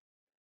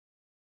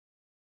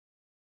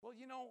 Well,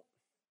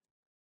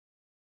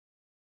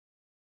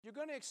 you're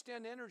going to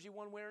extend energy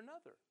one way or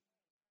another.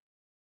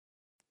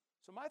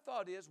 So my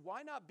thought is,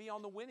 why not be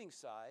on the winning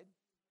side?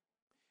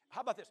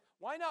 How about this?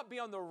 Why not be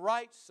on the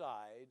right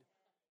side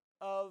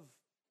of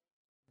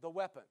the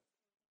weapon?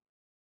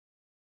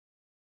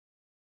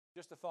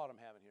 Just a thought I'm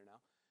having here now.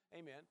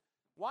 Amen.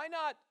 Why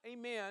not,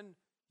 amen,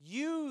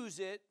 use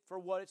it for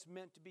what it's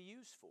meant to be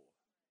used for?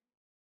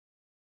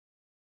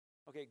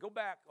 Okay, go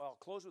back. I'll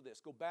close with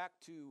this. Go back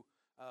to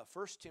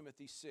 1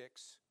 Timothy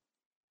 6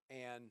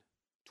 and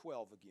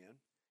 12 again.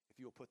 If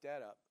you'll put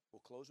that up,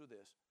 we'll close with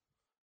this.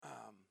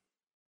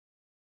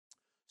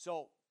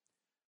 So,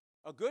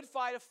 a good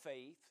fight of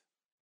faith,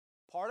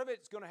 part of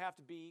it's going to have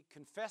to be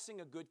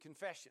confessing a good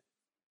confession.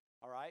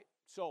 All right?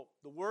 So,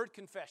 the word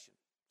confession.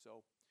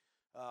 So,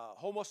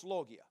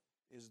 homoslogia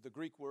is the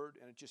Greek word,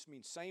 and it just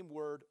means same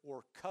word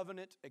or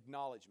covenant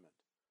acknowledgement.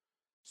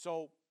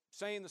 So,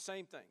 saying the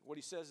same thing. What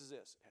he says is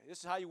this. This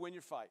is how you win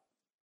your fight.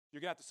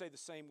 You're going to have to say the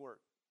same word.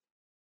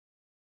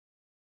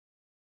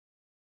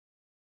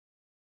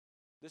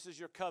 This is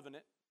your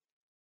covenant.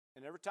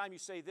 And every time you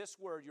say this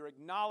word, you're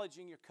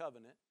acknowledging your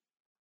covenant.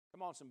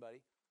 Come on,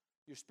 somebody.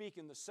 You're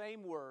speaking the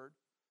same word.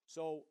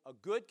 So, a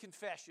good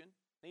confession.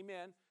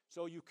 Amen.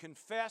 So, you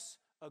confess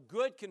a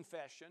good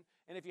confession.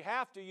 And if you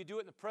have to, you do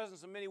it in the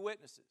presence of many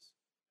witnesses.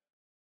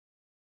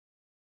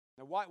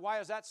 Now, why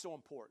is that so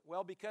important?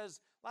 Well, because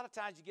a lot of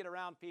times you get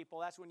around people,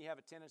 that's when you have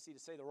a tendency to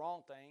say the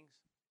wrong things.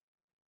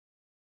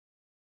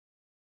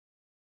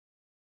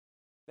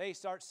 They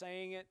start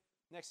saying it.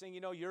 Next thing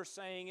you know, you're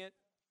saying it.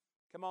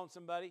 Come on,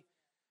 somebody.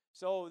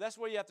 So that's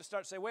where you have to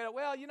start saying,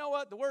 well, you know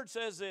what? The Word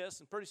says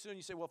this. And pretty soon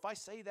you say, well, if I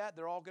say that,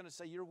 they're all going to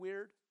say you're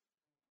weird.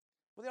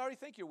 Well, they already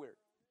think you're weird.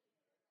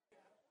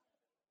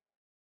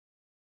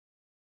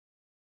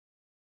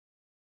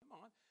 Come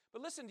on.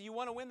 But listen, do you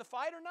want to win the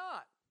fight or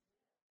not?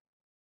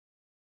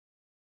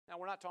 Now,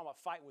 we're not talking about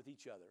fighting with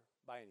each other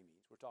by any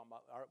means. We're talking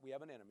about we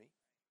have an enemy.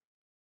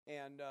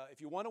 And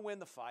if you want to win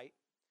the fight,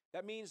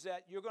 that means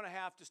that you're going to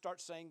have to start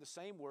saying the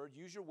same word,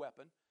 use your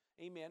weapon,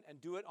 amen, and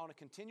do it on a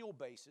continual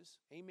basis,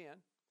 amen.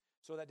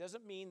 So that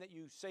doesn't mean that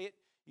you say it,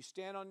 you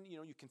stand on,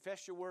 you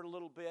confess your word a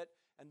little bit,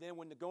 and then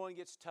when the going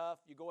gets tough,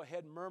 you go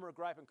ahead and murmur,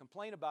 gripe, and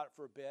complain about it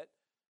for a bit.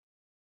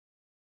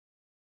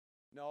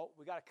 No,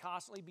 we got to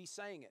constantly be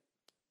saying it.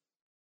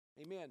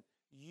 Amen.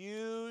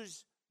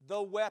 Use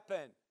the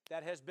weapon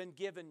that has been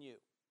given you.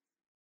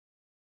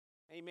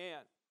 Amen.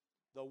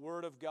 The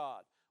Word of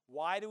God.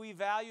 Why do we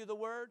value the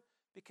Word?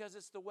 Because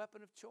it's the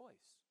weapon of choice.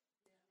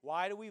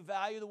 Why do we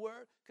value the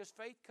Word? Because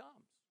faith comes.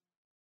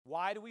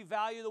 Why do we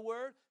value the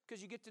Word?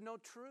 Because you get to know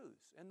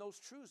truths, and those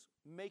truths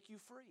make you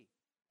free.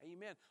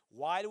 Amen.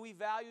 Why do we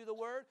value the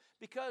Word?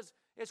 Because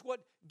it's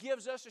what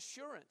gives us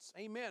assurance.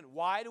 Amen.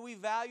 Why do we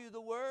value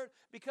the Word?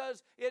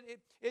 Because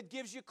it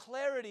gives you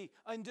clarity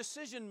in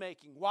decision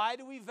making. Why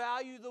do we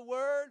value the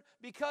Word?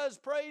 Because,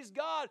 praise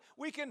God,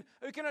 we can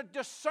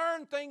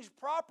discern things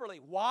properly.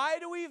 Why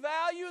do we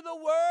value the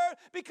Word?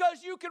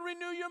 Because you can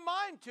renew your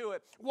mind to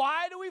it.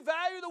 Why do we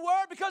value the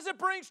Word? Because it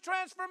brings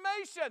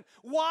transformation.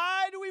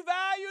 Why do we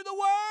value the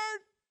Word?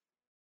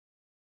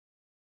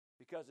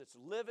 Because it's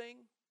living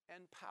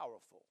and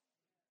powerful.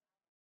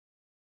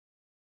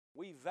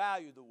 We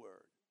value the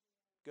Word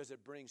because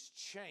it brings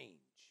change,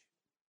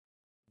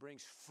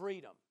 brings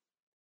freedom,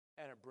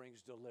 and it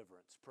brings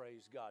deliverance.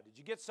 Praise God. Did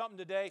you get something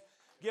today?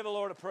 Give the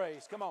Lord a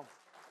praise. Come on.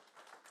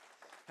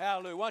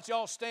 Hallelujah. Why don't you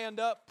all stand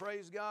up?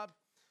 Praise God.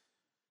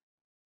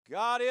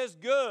 God is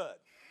good.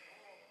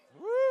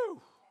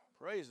 Woo!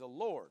 Praise the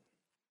Lord.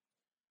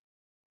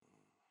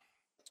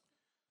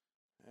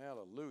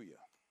 Hallelujah.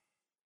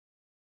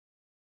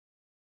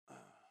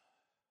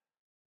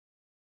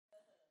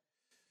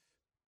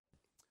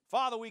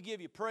 Father, we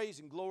give you praise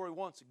and glory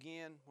once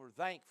again. We're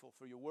thankful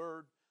for your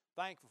word,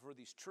 thankful for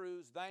these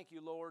truths. Thank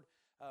you, Lord,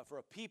 for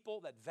a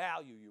people that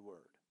value your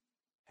word.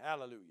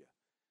 Hallelujah.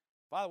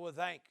 Father, we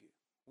thank you.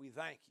 We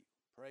thank you.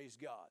 Praise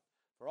God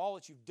for all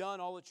that you've done,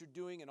 all that you're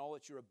doing, and all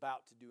that you're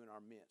about to do in our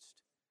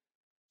midst.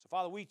 So,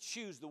 Father, we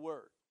choose the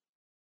word.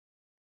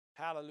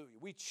 Hallelujah.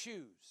 We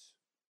choose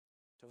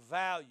to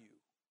value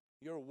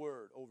your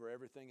word over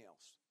everything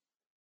else.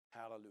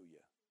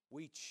 Hallelujah.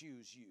 We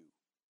choose you.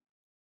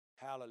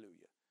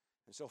 Hallelujah.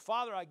 And so,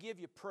 Father, I give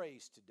you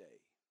praise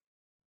today.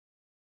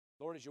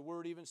 Lord, as your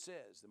word even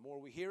says, the more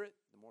we hear it,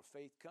 the more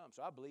faith comes.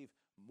 So I believe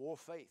more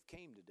faith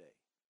came today.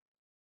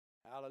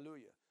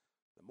 Hallelujah.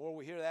 The more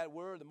we hear that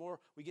word, the more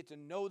we get to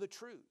know the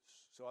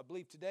truths. So I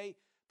believe today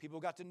people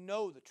got to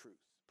know the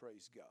truth.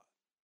 Praise God.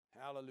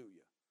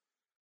 Hallelujah.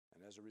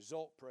 And as a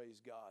result,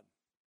 praise God,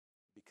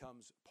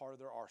 becomes part of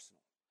their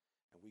arsenal.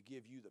 And we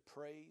give you the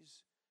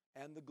praise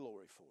and the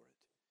glory for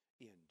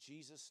it. In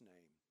Jesus'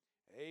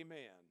 name, amen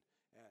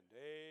and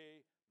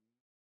amen.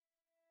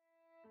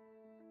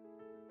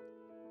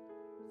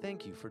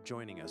 Thank you for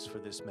joining us for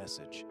this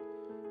message.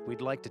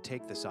 We'd like to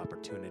take this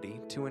opportunity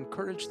to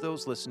encourage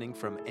those listening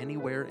from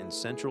anywhere in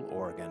Central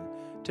Oregon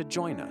to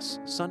join us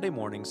Sunday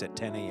mornings at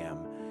 10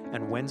 a.m.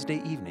 and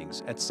Wednesday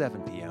evenings at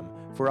 7 p.m.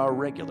 for our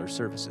regular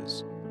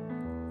services.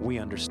 We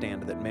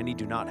understand that many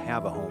do not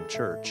have a home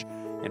church,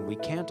 and we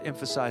can't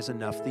emphasize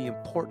enough the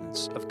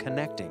importance of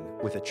connecting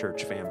with a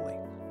church family.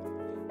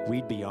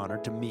 We'd be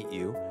honored to meet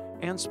you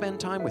and spend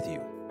time with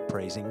you,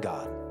 praising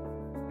God.